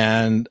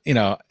 and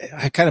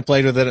I kind of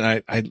played with it,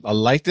 and I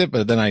liked it,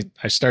 but then I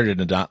started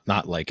to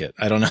not like it.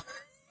 I don't know,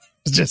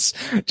 just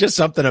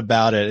something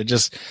about it.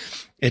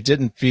 It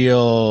didn't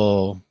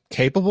feel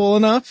capable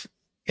enough,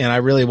 and I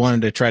really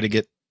wanted to try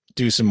to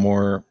do some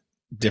more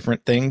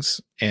different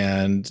things,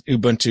 and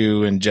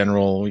Ubuntu in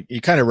general,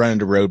 you kind of run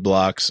into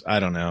roadblocks. I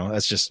don't know.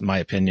 That's just my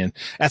opinion.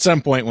 At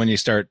some point when you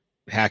start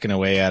hacking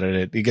away at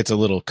it, it gets a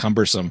little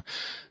cumbersome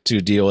to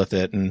deal with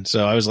it. And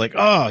so I was like,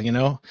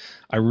 oh,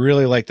 I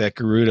really like that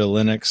Garuda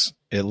Linux.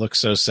 It looks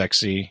so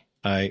sexy.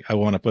 I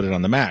want to put it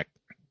on the Mac.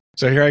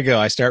 So here I go.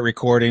 I start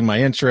recording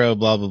my intro,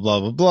 blah, blah, blah,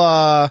 blah,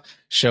 blah,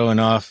 showing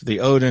off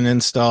the Odin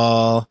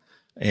install,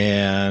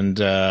 and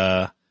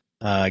go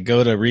to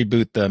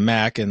reboot the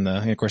Mac, and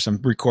of course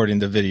I'm recording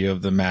the video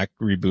of the Mac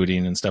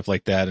rebooting and stuff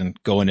like that,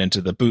 and going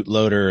into the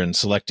bootloader and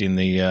selecting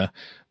the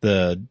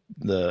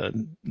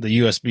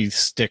USB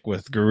stick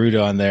with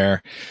Garuda on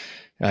there.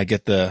 I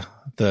get the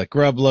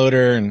grub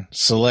loader and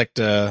select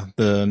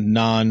the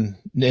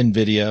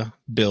non-NVIDIA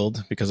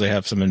build, because they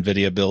have some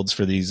NVIDIA builds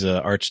for these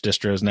Arch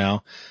distros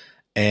now.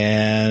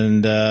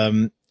 And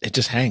it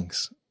just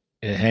hangs.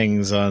 It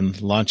hangs on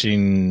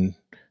launching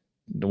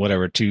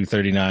whatever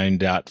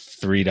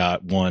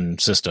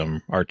 239.3.1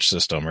 system, Arch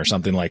system or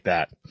something like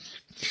that.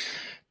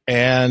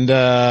 And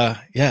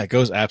it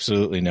goes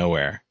absolutely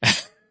nowhere.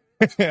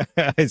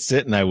 I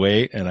sit and I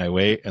wait and I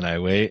wait and I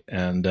wait.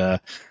 And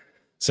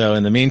so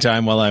in the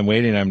meantime, while I'm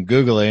waiting, I'm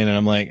Googling, and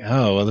I'm like,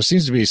 oh, well, there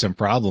seems to be some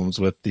problems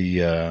with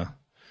the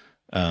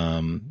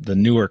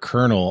newer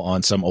kernel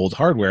on some old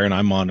hardware. And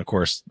I'm on, of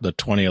course, the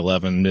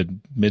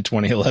 2011, mid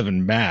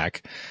 2011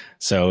 Mac.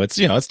 So it's,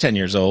 it's 10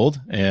 years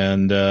old,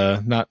 and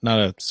not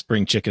a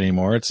spring chicken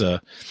anymore. It's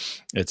a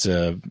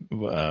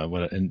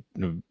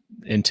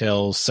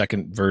Intel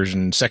second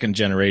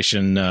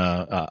generation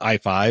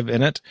i5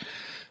 in it,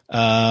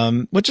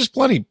 which is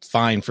plenty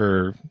fine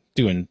for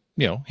doing,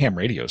 ham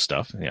radio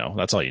stuff.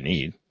 That's all you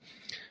need.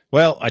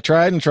 Well, I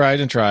tried and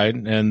tried and tried,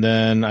 and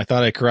then I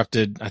thought I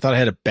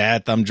had a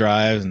bad thumb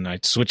drive, and I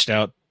switched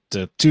out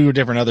to 2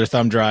 different other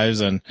thumb drives,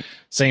 and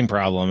same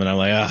problem. And I'm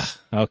like,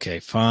 okay,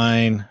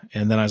 fine.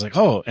 And then I was like,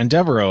 oh,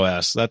 Endeavor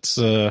OS. That's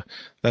the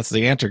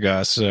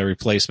Antergos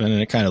replacement,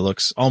 and it kind of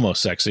looks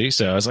almost sexy.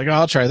 So I was like, oh,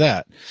 I'll try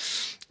that.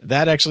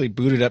 That actually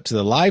booted up to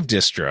the live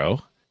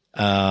distro,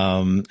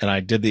 and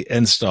I did the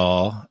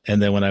install, and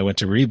then when I went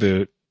to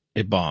reboot,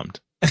 it bombed.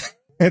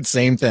 It's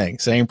same thing,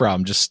 same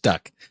problem, just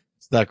stuck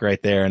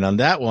right there. And on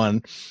that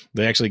one,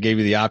 they actually gave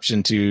you the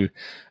option to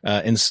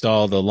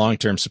install the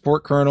long-term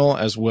support kernel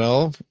as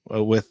well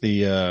with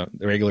the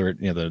regular,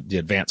 the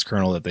advanced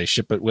kernel that they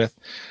ship it with.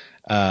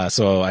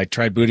 So I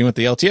tried booting with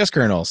the LTS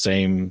kernel,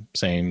 same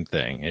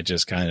thing. It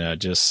just kind of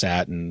just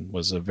sat and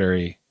was a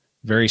very,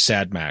 very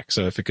sad Mac.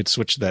 So if it could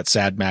switch to that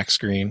sad Mac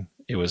screen,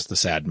 it was the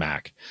sad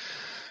Mac.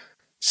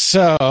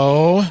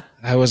 So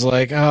I was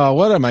like, oh,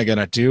 what am I going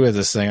to do with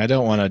this thing? I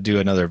don't want to do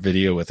another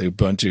video with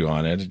Ubuntu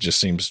on it. It just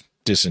seems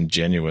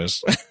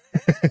disingenuous.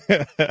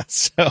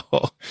 So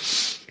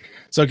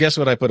guess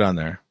what I put on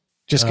there?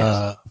 Just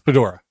guess.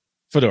 Fedora.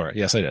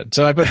 Yes, I did.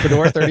 So I put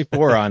Fedora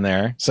 34 on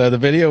there. So the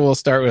video will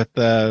start with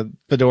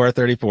Fedora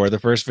 34. The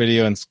first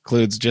video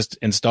includes just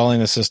installing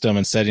the system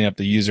and setting up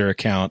the user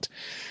account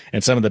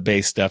and some of the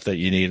base stuff that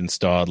you need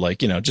installed, like,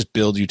 just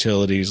build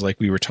utilities like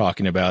we were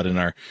talking about in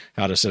our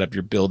how to set up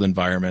your build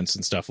environments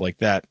and stuff like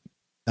that.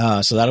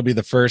 So that'll be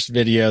the first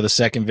video. The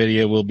second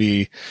video will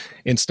be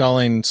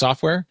installing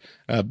software,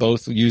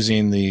 both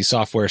using the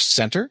Software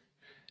Center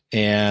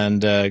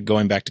and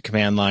going back to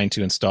command line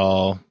to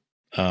install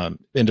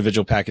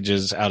individual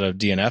packages out of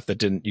DNF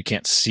that you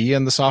can't see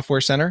in the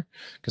Software Center,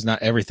 because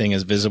not everything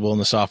is visible in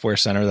the Software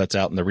Center that's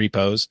out in the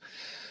repos.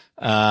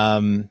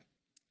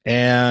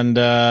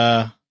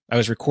 I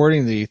was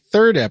recording the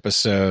third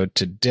episode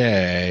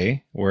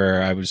today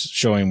where I was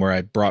showing where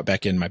I brought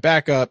back in my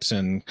backups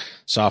and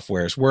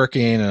software is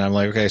working. And I'm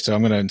like, okay, so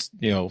I'm going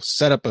to,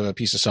 set up a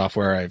piece of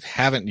software I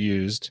haven't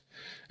used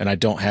and I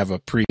don't have a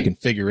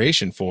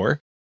pre-configuration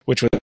for,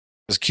 which was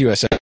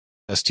QSS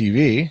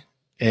TV.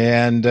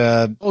 And,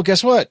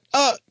 guess what?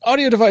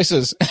 Audio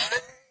devices. I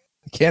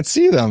can't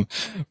see them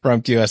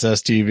from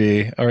QSS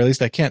TV, or at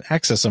least I can't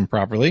access them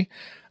properly.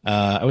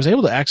 I was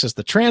able to access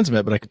the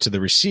transmit, but I could to the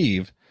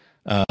receive,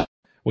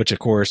 which of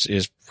course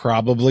is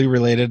probably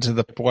related to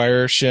the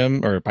Pipewire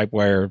shim or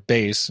Pipewire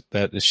base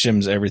that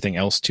shims everything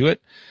else to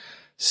it.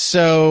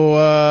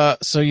 So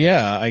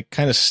yeah, I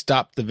kind of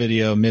stopped the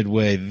video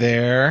midway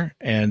there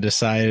and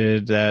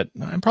decided that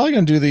I'm probably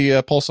going to do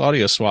the Pulse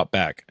Audio swap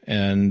back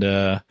and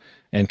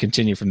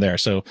continue from there.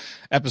 So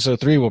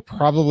episode 3 will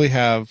probably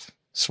have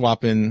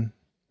swapping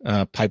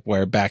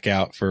Pipewire back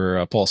out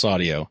for Pulse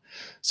Audio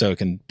so it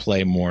can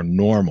play more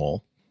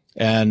normal.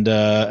 And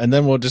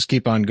then we'll just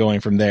keep on going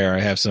from there. I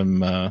have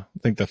some, I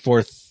think the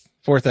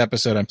fourth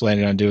episode I'm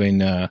planning on doing,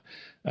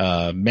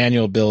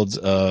 manual builds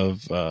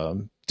of,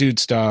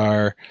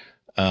 DudeStar,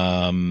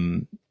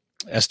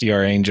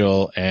 SDR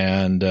Angel,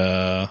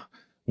 and,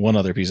 one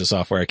other piece of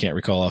software I can't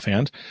recall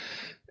offhand.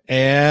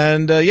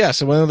 And,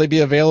 so when will they be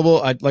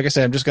available? Like I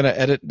said, I'm just going to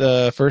edit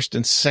the first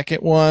and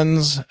second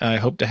ones. I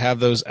hope to have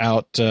those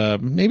out,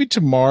 maybe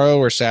tomorrow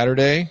or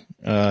Saturday,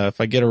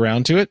 if I get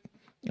around to it.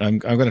 I'm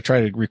going to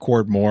try to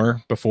record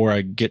more before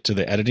I get to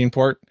the editing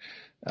part.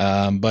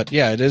 But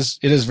yeah, it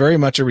is very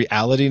much a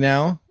reality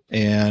now.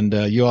 and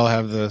you all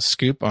have the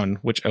scoop on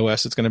which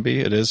OS it's going to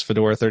be. It is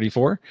Fedora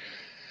 34.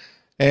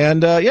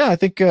 And I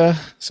think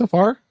so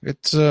far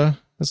it's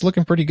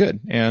looking pretty good.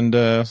 And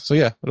so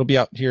it'll be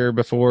out here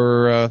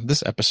before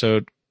this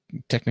episode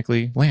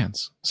technically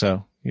lands.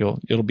 So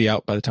it'll be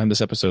out by the time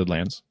this episode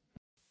lands.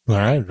 All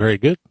right, very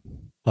good.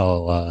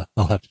 I'll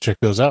have to check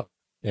those out.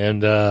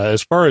 And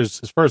as far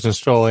as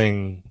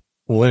installing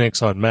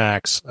Linux on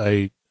Macs,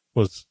 I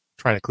was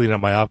trying to clean up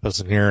my office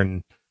in here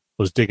and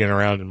was digging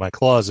around in my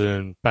closet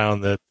and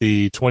found that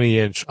the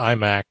 20-inch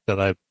iMac that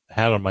I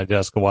had on my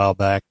desk a while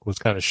back was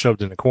kind of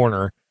shoved in a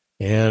corner.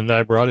 And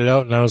I brought it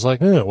out and I was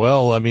like,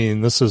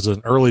 this is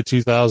an early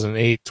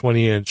 2008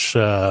 20-inch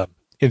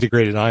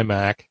integrated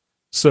iMac.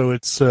 So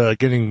it's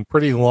getting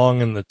pretty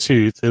long in the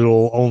tooth.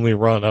 It'll only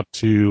run up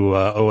to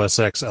OS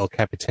X El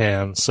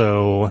Capitan.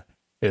 So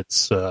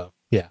it's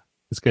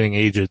getting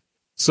aged.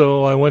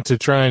 So I went to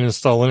try and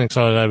install Linux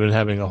on it. I've been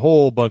having a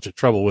whole bunch of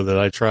trouble with it.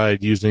 I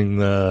tried using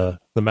the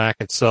Mac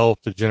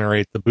itself to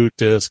generate the boot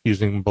disk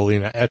using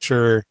Balena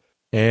Etcher,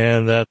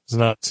 and that's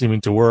not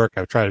seeming to work.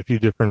 I've tried a few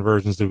different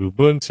versions of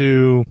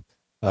Ubuntu.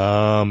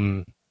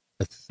 I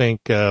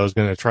think I was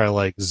going to try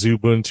like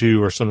Xubuntu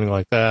or something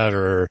like that,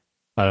 or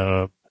I don't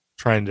know,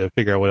 trying to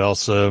figure out what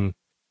else.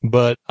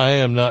 But I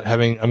am not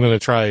having. I'm going to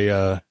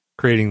try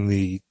creating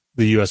the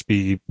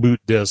USB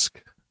boot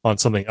disk on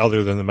something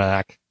other than the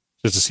Mac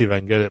just to see if I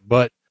can get it.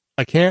 But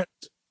I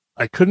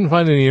couldn't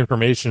find any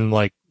information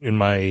like in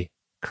my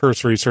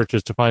cursory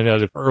searches to find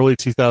out if early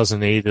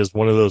 2008 is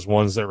one of those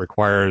ones that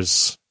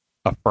requires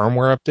a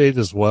firmware update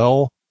as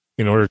well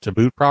in order to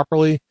boot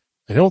properly.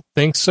 I don't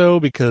think so,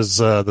 because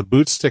the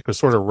boot stick was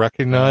sort of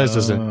recognized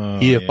as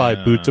an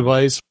EFI boot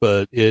device,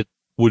 but it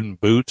wouldn't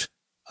boot.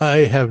 I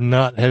have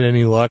not had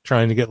any luck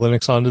trying to get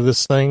Linux onto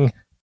this thing.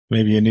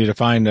 Maybe you need to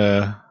find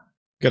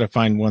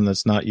one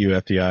that's not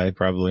UFDI,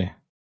 probably,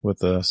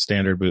 with a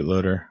standard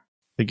bootloader.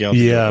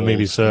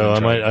 Maybe so. I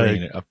might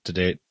bring it up to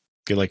date.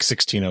 Get like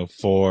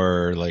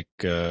 1604. Like,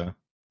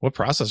 what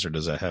processor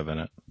does that have in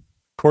it?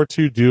 Core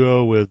 2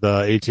 Duo with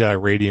ATI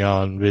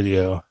Radeon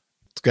video.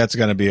 That's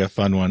going to be a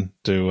fun one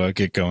to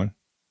get going.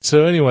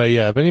 So anyway,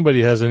 if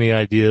anybody has any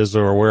ideas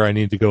or where I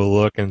need to go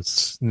look and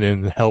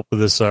help with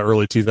this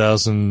early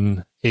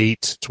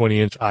 2008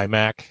 20-inch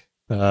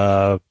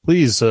iMac,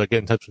 please get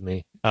in touch with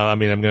me. I'm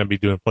going to be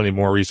doing plenty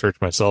more research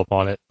myself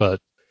on it,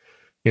 but,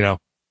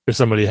 if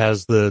somebody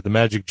has the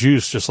magic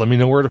juice, just let me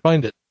know where to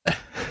find it.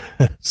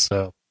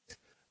 So,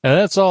 and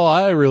that's all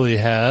I really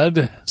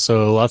had.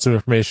 So lots of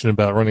information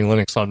about running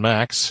Linux on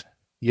Macs.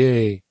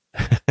 Yay.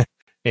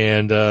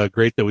 And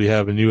great that we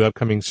have a new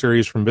upcoming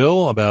series from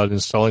Bill about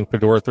installing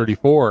Fedora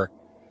 34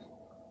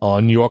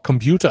 on your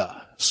computer.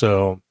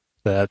 So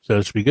that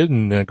should be good,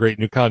 and great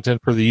new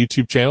content for the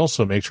YouTube channel.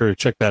 So make sure to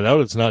check that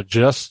out. It's not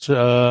just,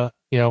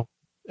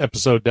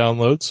 episode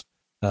downloads.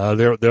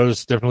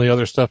 There's definitely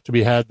other stuff to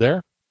be had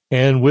there.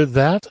 And with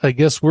that, I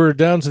guess we're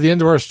down to the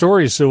end of our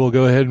story. So we'll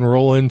go ahead and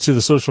roll into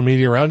the social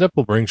media roundup.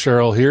 We'll bring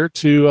Cheryl here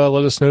to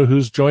let us know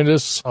who's joined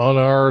us on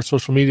our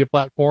social media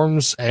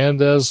platforms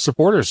and as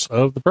supporters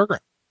of the program.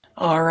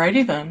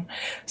 Alrighty then.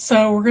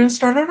 So we're going to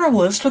start out our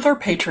list with our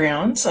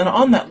Patreons, and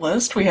on that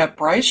list we have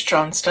Bryce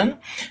Johnston,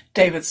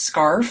 David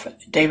Scarf,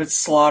 David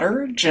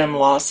Slaughter, Jim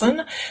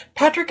Lawson,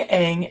 Patrick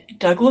Eng,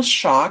 Douglas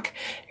Schock,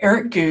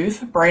 Eric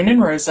Guth, Brandon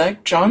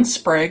Rozek, John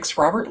Spriggs,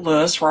 Robert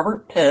Lewis,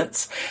 Robert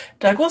Pitts,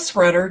 Douglas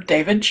Ritter,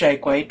 David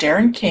Jakeway,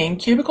 Darren King,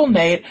 Cubicle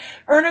Nate,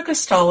 Erna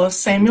Costala,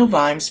 Samuel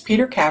Vimes,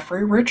 Peter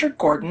Caffrey, Richard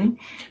Gordon,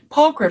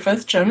 Paul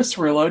Griffith, Jonas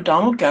Rulo,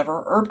 Donald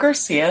Gover, Herb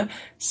Garcia,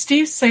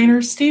 Steve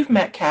Sainer, Steve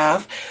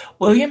Metcalf,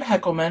 William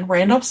Heckelman,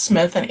 Randolph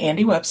Smith, and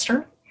Andy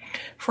Webster.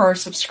 For our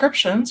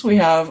subscriptions, we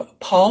have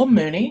Paul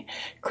Mooney,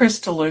 Chris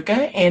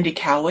DeLuca, Andy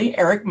Cowley,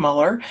 Eric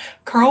Muller,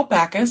 Carl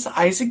Backus,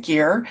 Isaac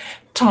Gear,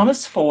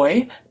 Thomas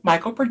Foy,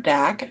 Michael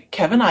Berdak,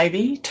 Kevin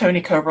Ivey,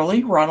 Tony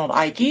Coberly, Ronald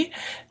Ike,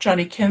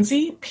 Johnny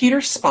Kinsey,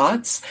 Peter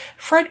Spots,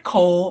 Fred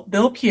Cole,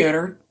 Bill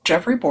Piotr,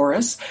 Jeffrey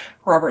Boris,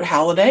 Robert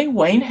Halliday,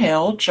 Wayne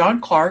Hale,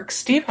 John Clark,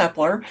 Steve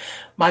Hepler,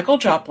 Michael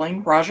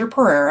Jopling, Roger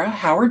Pereira,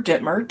 Howard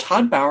Dittmer,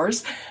 Todd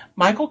Bowers,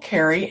 Michael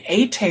Carey,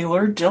 A.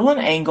 Taylor, Dylan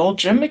Angle,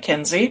 Jim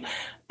McKenzie,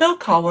 Bill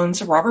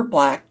Collins, Robert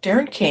Black,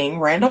 Darren King,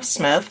 Randolph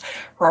Smith,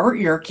 Robert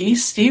Yerke,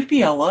 Steve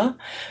Biella,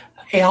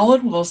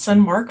 Alan Wilson,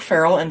 Mark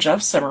Farrell, and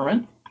Jeff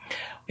Zimmerman.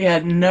 We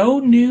had no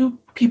new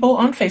people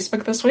on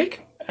Facebook this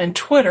week. And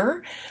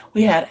Twitter,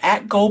 we had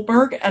at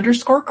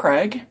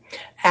Goldberg_Craig,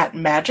 at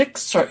Magic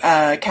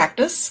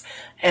Cactus,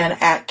 and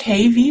at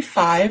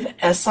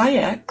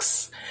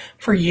KV5SIX.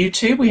 For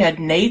YouTube, we had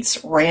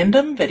Nate's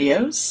Random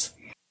Videos.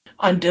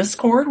 On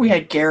Discord, we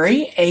had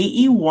Gary,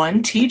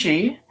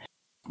 AE1TG.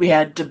 We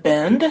had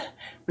DeBend.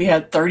 We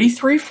had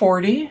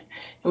 3340.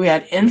 We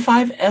had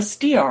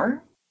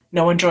N5SDR.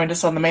 No one joined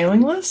us on the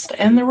mailing list,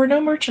 and there were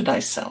no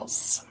merchandise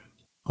sales.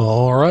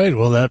 All right.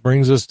 Well, that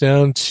brings us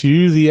down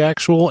to the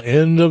actual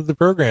end of the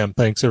program.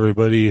 Thanks,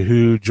 everybody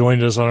who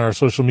joined us on our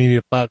social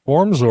media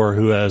platforms or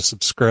who has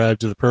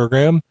subscribed to the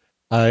program.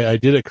 I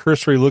did a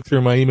cursory look through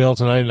my email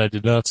tonight, and I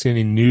did not see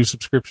any new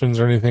subscriptions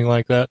or anything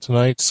like that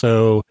tonight.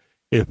 So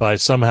If I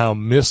somehow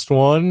missed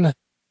one,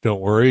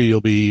 don't worry, you'll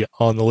be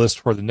on the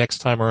list for the next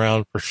time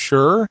around for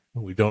sure.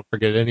 We don't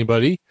forget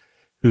anybody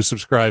who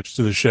subscribes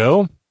to the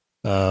show,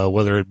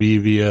 whether it be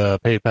via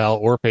PayPal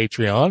or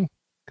Patreon,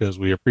 because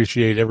we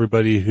appreciate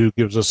everybody who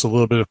gives us a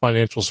little bit of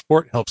financial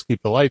support, helps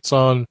keep the lights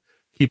on,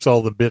 keeps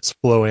all the bits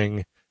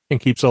flowing, and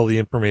keeps all the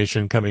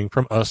information coming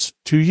from us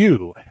to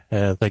you.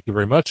 And thank you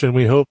very much. And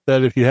we hope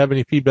that if you have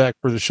any feedback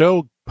for the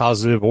show,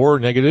 positive or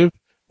negative,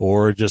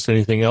 or just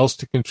anything else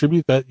to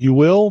contribute, that you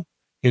will.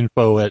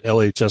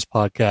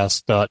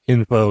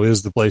 info@lhspodcast.info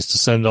is the place to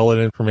send all that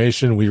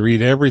information. We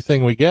read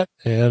everything we get,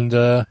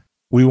 and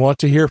we want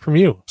to hear from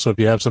you. So if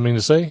you have something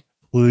to say,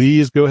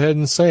 please go ahead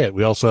and say it.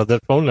 We also have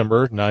that phone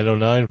number,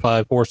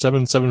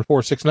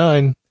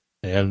 909-547-7469,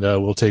 and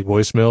we'll take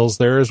voicemails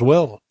there as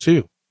well,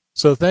 too.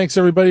 So thanks,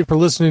 everybody, for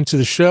listening to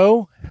the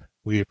show.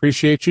 We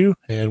appreciate you,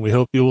 and we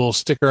hope you will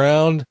stick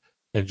around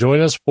and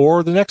join us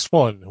for the next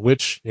one,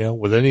 which,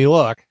 with any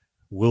luck,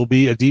 will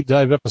be a deep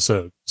dive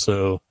episode.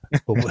 So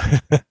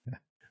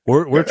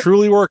we're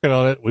truly working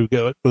on it.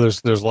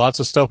 There's lots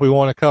of stuff we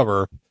want to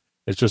cover.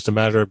 It's just a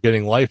matter of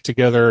getting life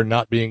together,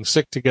 not being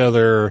sick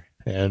together,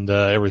 and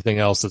everything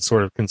else that's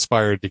sort of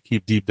conspired to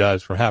keep deep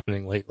dives from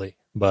happening lately.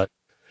 But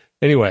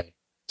anyway,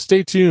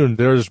 stay tuned.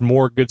 There's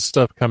more good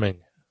stuff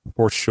coming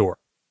for sure.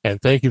 And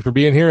thank you for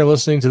being here and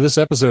listening to this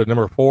episode,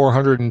 number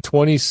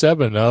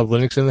 427 of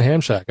Linux in the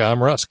Ham Shack.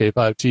 I'm Russ,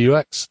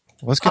 K5TUX.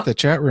 Let's get the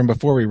chat room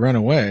before we run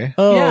away.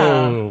 Oh,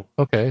 Yeah.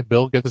 Okay.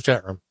 Bill, get the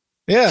chat room.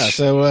 Yeah,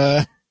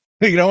 so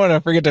you don't want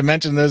to forget to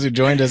mention those who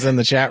joined us in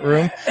the chat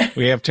room.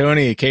 We have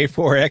Tony,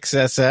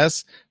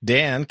 K4XSS,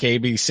 Dan,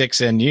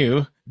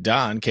 KB6NU,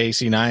 Don,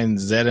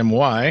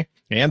 KC9ZMY,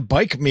 and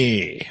Bike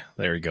Me.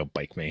 There you go,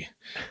 Bike Me.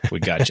 We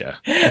gotcha.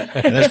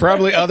 And there's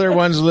probably other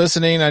ones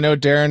listening. I know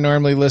Darren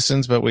normally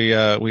listens, but we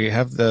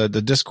have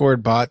the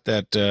Discord bot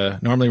that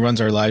normally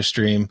runs our live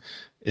stream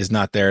is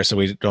not there, so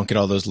we don't get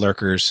all those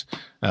lurkers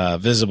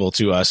visible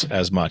to us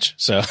as much.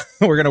 So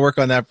we're going to work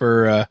on that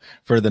for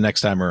the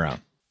next time around.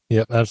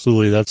 Yep,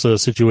 absolutely. That's a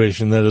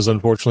situation that is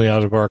unfortunately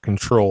out of our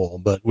control,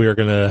 but we are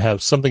going to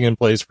have something in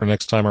place for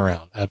next time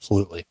around.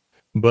 Absolutely.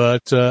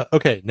 But,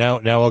 okay, now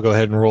I'll go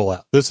ahead and roll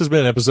out. This has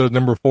been episode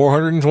number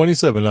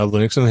 427 of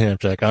Linux in the Ham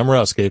Shack. I'm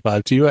Russ,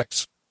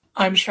 K5TUX.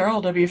 I'm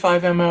Cheryl,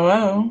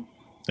 W5MOO.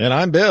 And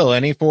I'm Bill,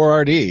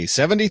 NE4RD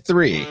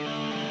 73.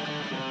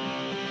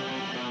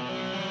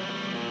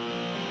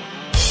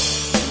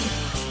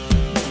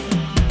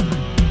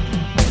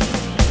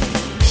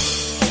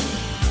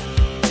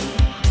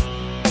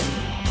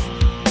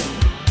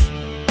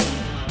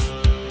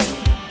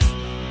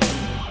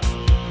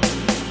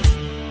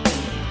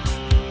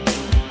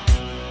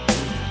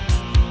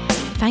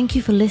 Thank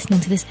you for listening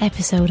to this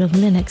episode of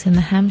Linux in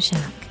the Ham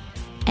Shack.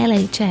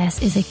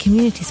 LHS is a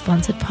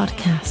community-sponsored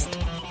podcast.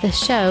 The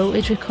show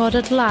is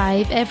recorded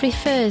live every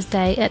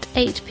Thursday at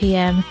 8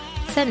 p.m.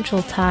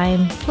 Central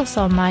Time,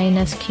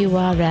 ±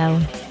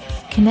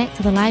 QRL. Connect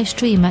to the live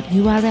stream at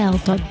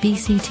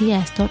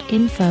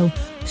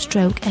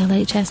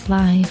url.bcts.info/LHS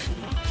Live.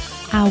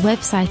 Our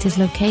website is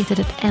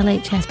located at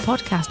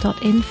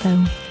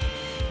lhspodcast.info.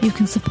 You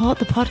can support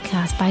the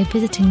podcast by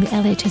visiting the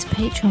LHS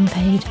Patreon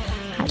page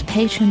at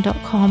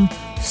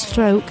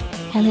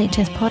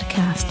patreon.com/LHS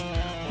Podcast,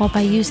 or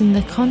by using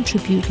the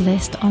contribute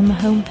list on the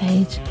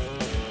homepage.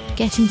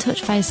 Get in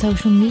touch via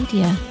social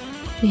media.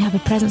 We have a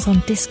presence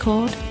on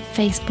Discord,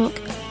 Facebook,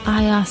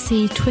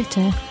 IRC,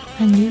 Twitter,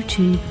 and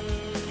YouTube.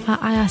 Our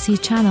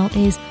IRC channel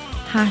is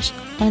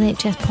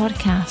 #LHS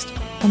Podcast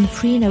on the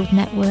Freenode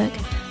network,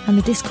 and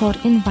the Discord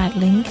invite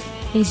link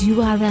is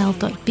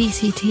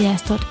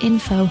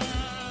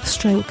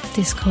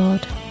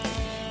url.bcts.info/Discord.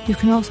 You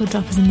can also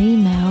drop us an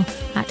email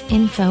at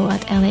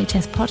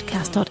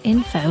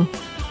info@lhspodcast.info,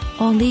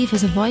 or leave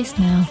us a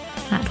voicemail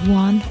at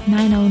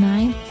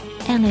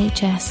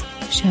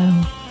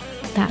 1-909-LHS-SHOW.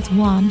 That's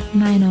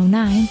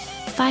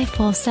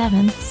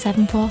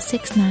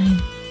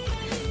 1-909-547-7469.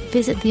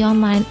 Visit the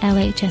online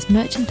LHS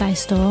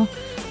merchandise store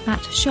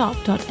at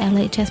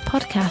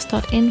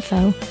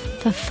shop.lhspodcast.info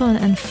for fun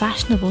and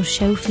fashionable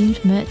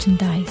show-themed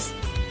merchandise.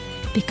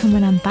 Become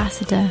an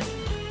ambassador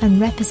and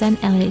represent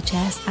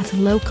LHS at a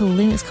local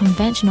Linux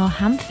convention or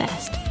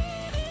Hamfest.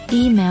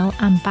 Email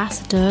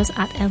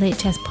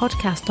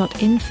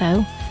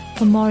ambassadors@lhspodcast.info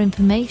for more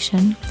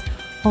information,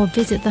 or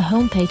visit the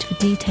homepage for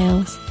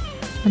details.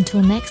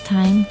 Until next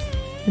time,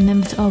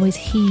 remember to always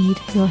heed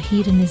your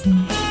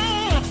hedonism.